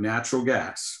cycle of natural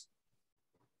gas,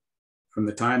 from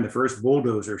the time the first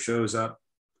bulldozer shows up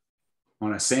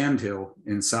on a sandhill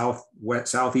in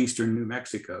southeastern New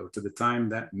Mexico to the time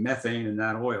that methane and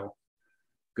that oil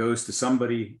goes to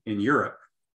somebody in Europe,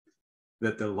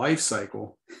 that the life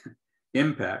cycle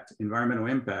impact, environmental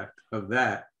impact of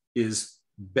that is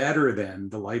better than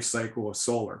the life cycle of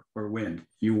solar or wind.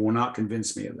 You will not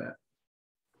convince me of that.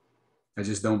 I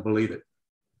just don't believe it.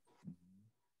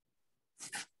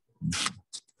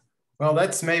 Well,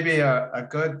 that's maybe a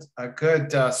good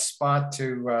spot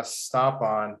to stop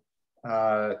on.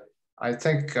 I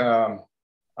think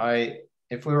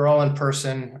if we were all in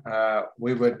person,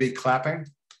 we would be clapping.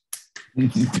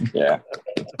 Yeah.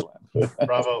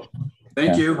 Bravo.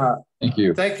 Thank you. Thank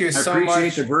you. Thank you so much. I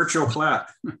appreciate the virtual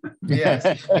clap.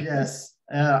 Yes, yes.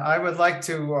 I would like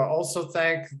to also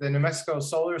thank the New Mexico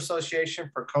Solar Association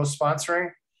for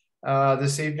co-sponsoring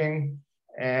this evening,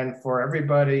 and for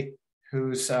everybody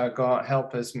whose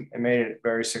help has made it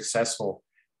very successful.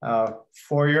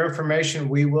 For your information,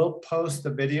 we will post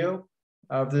the video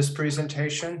of this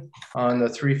presentation on the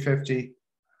 350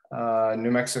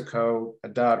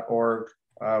 newmexico.org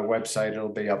website. It'll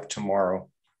be up tomorrow.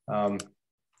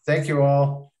 Thank you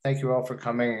all. Thank you all for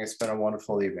coming. It's been a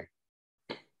wonderful evening.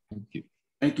 Thank you.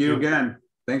 Thank you again.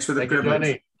 Thanks for the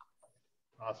privilege.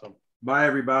 Awesome. Bye,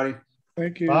 everybody.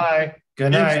 Thank you. Bye.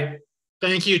 Good night.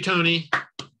 Thank you, Tony.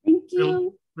 Thank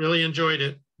you. Really enjoyed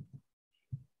it.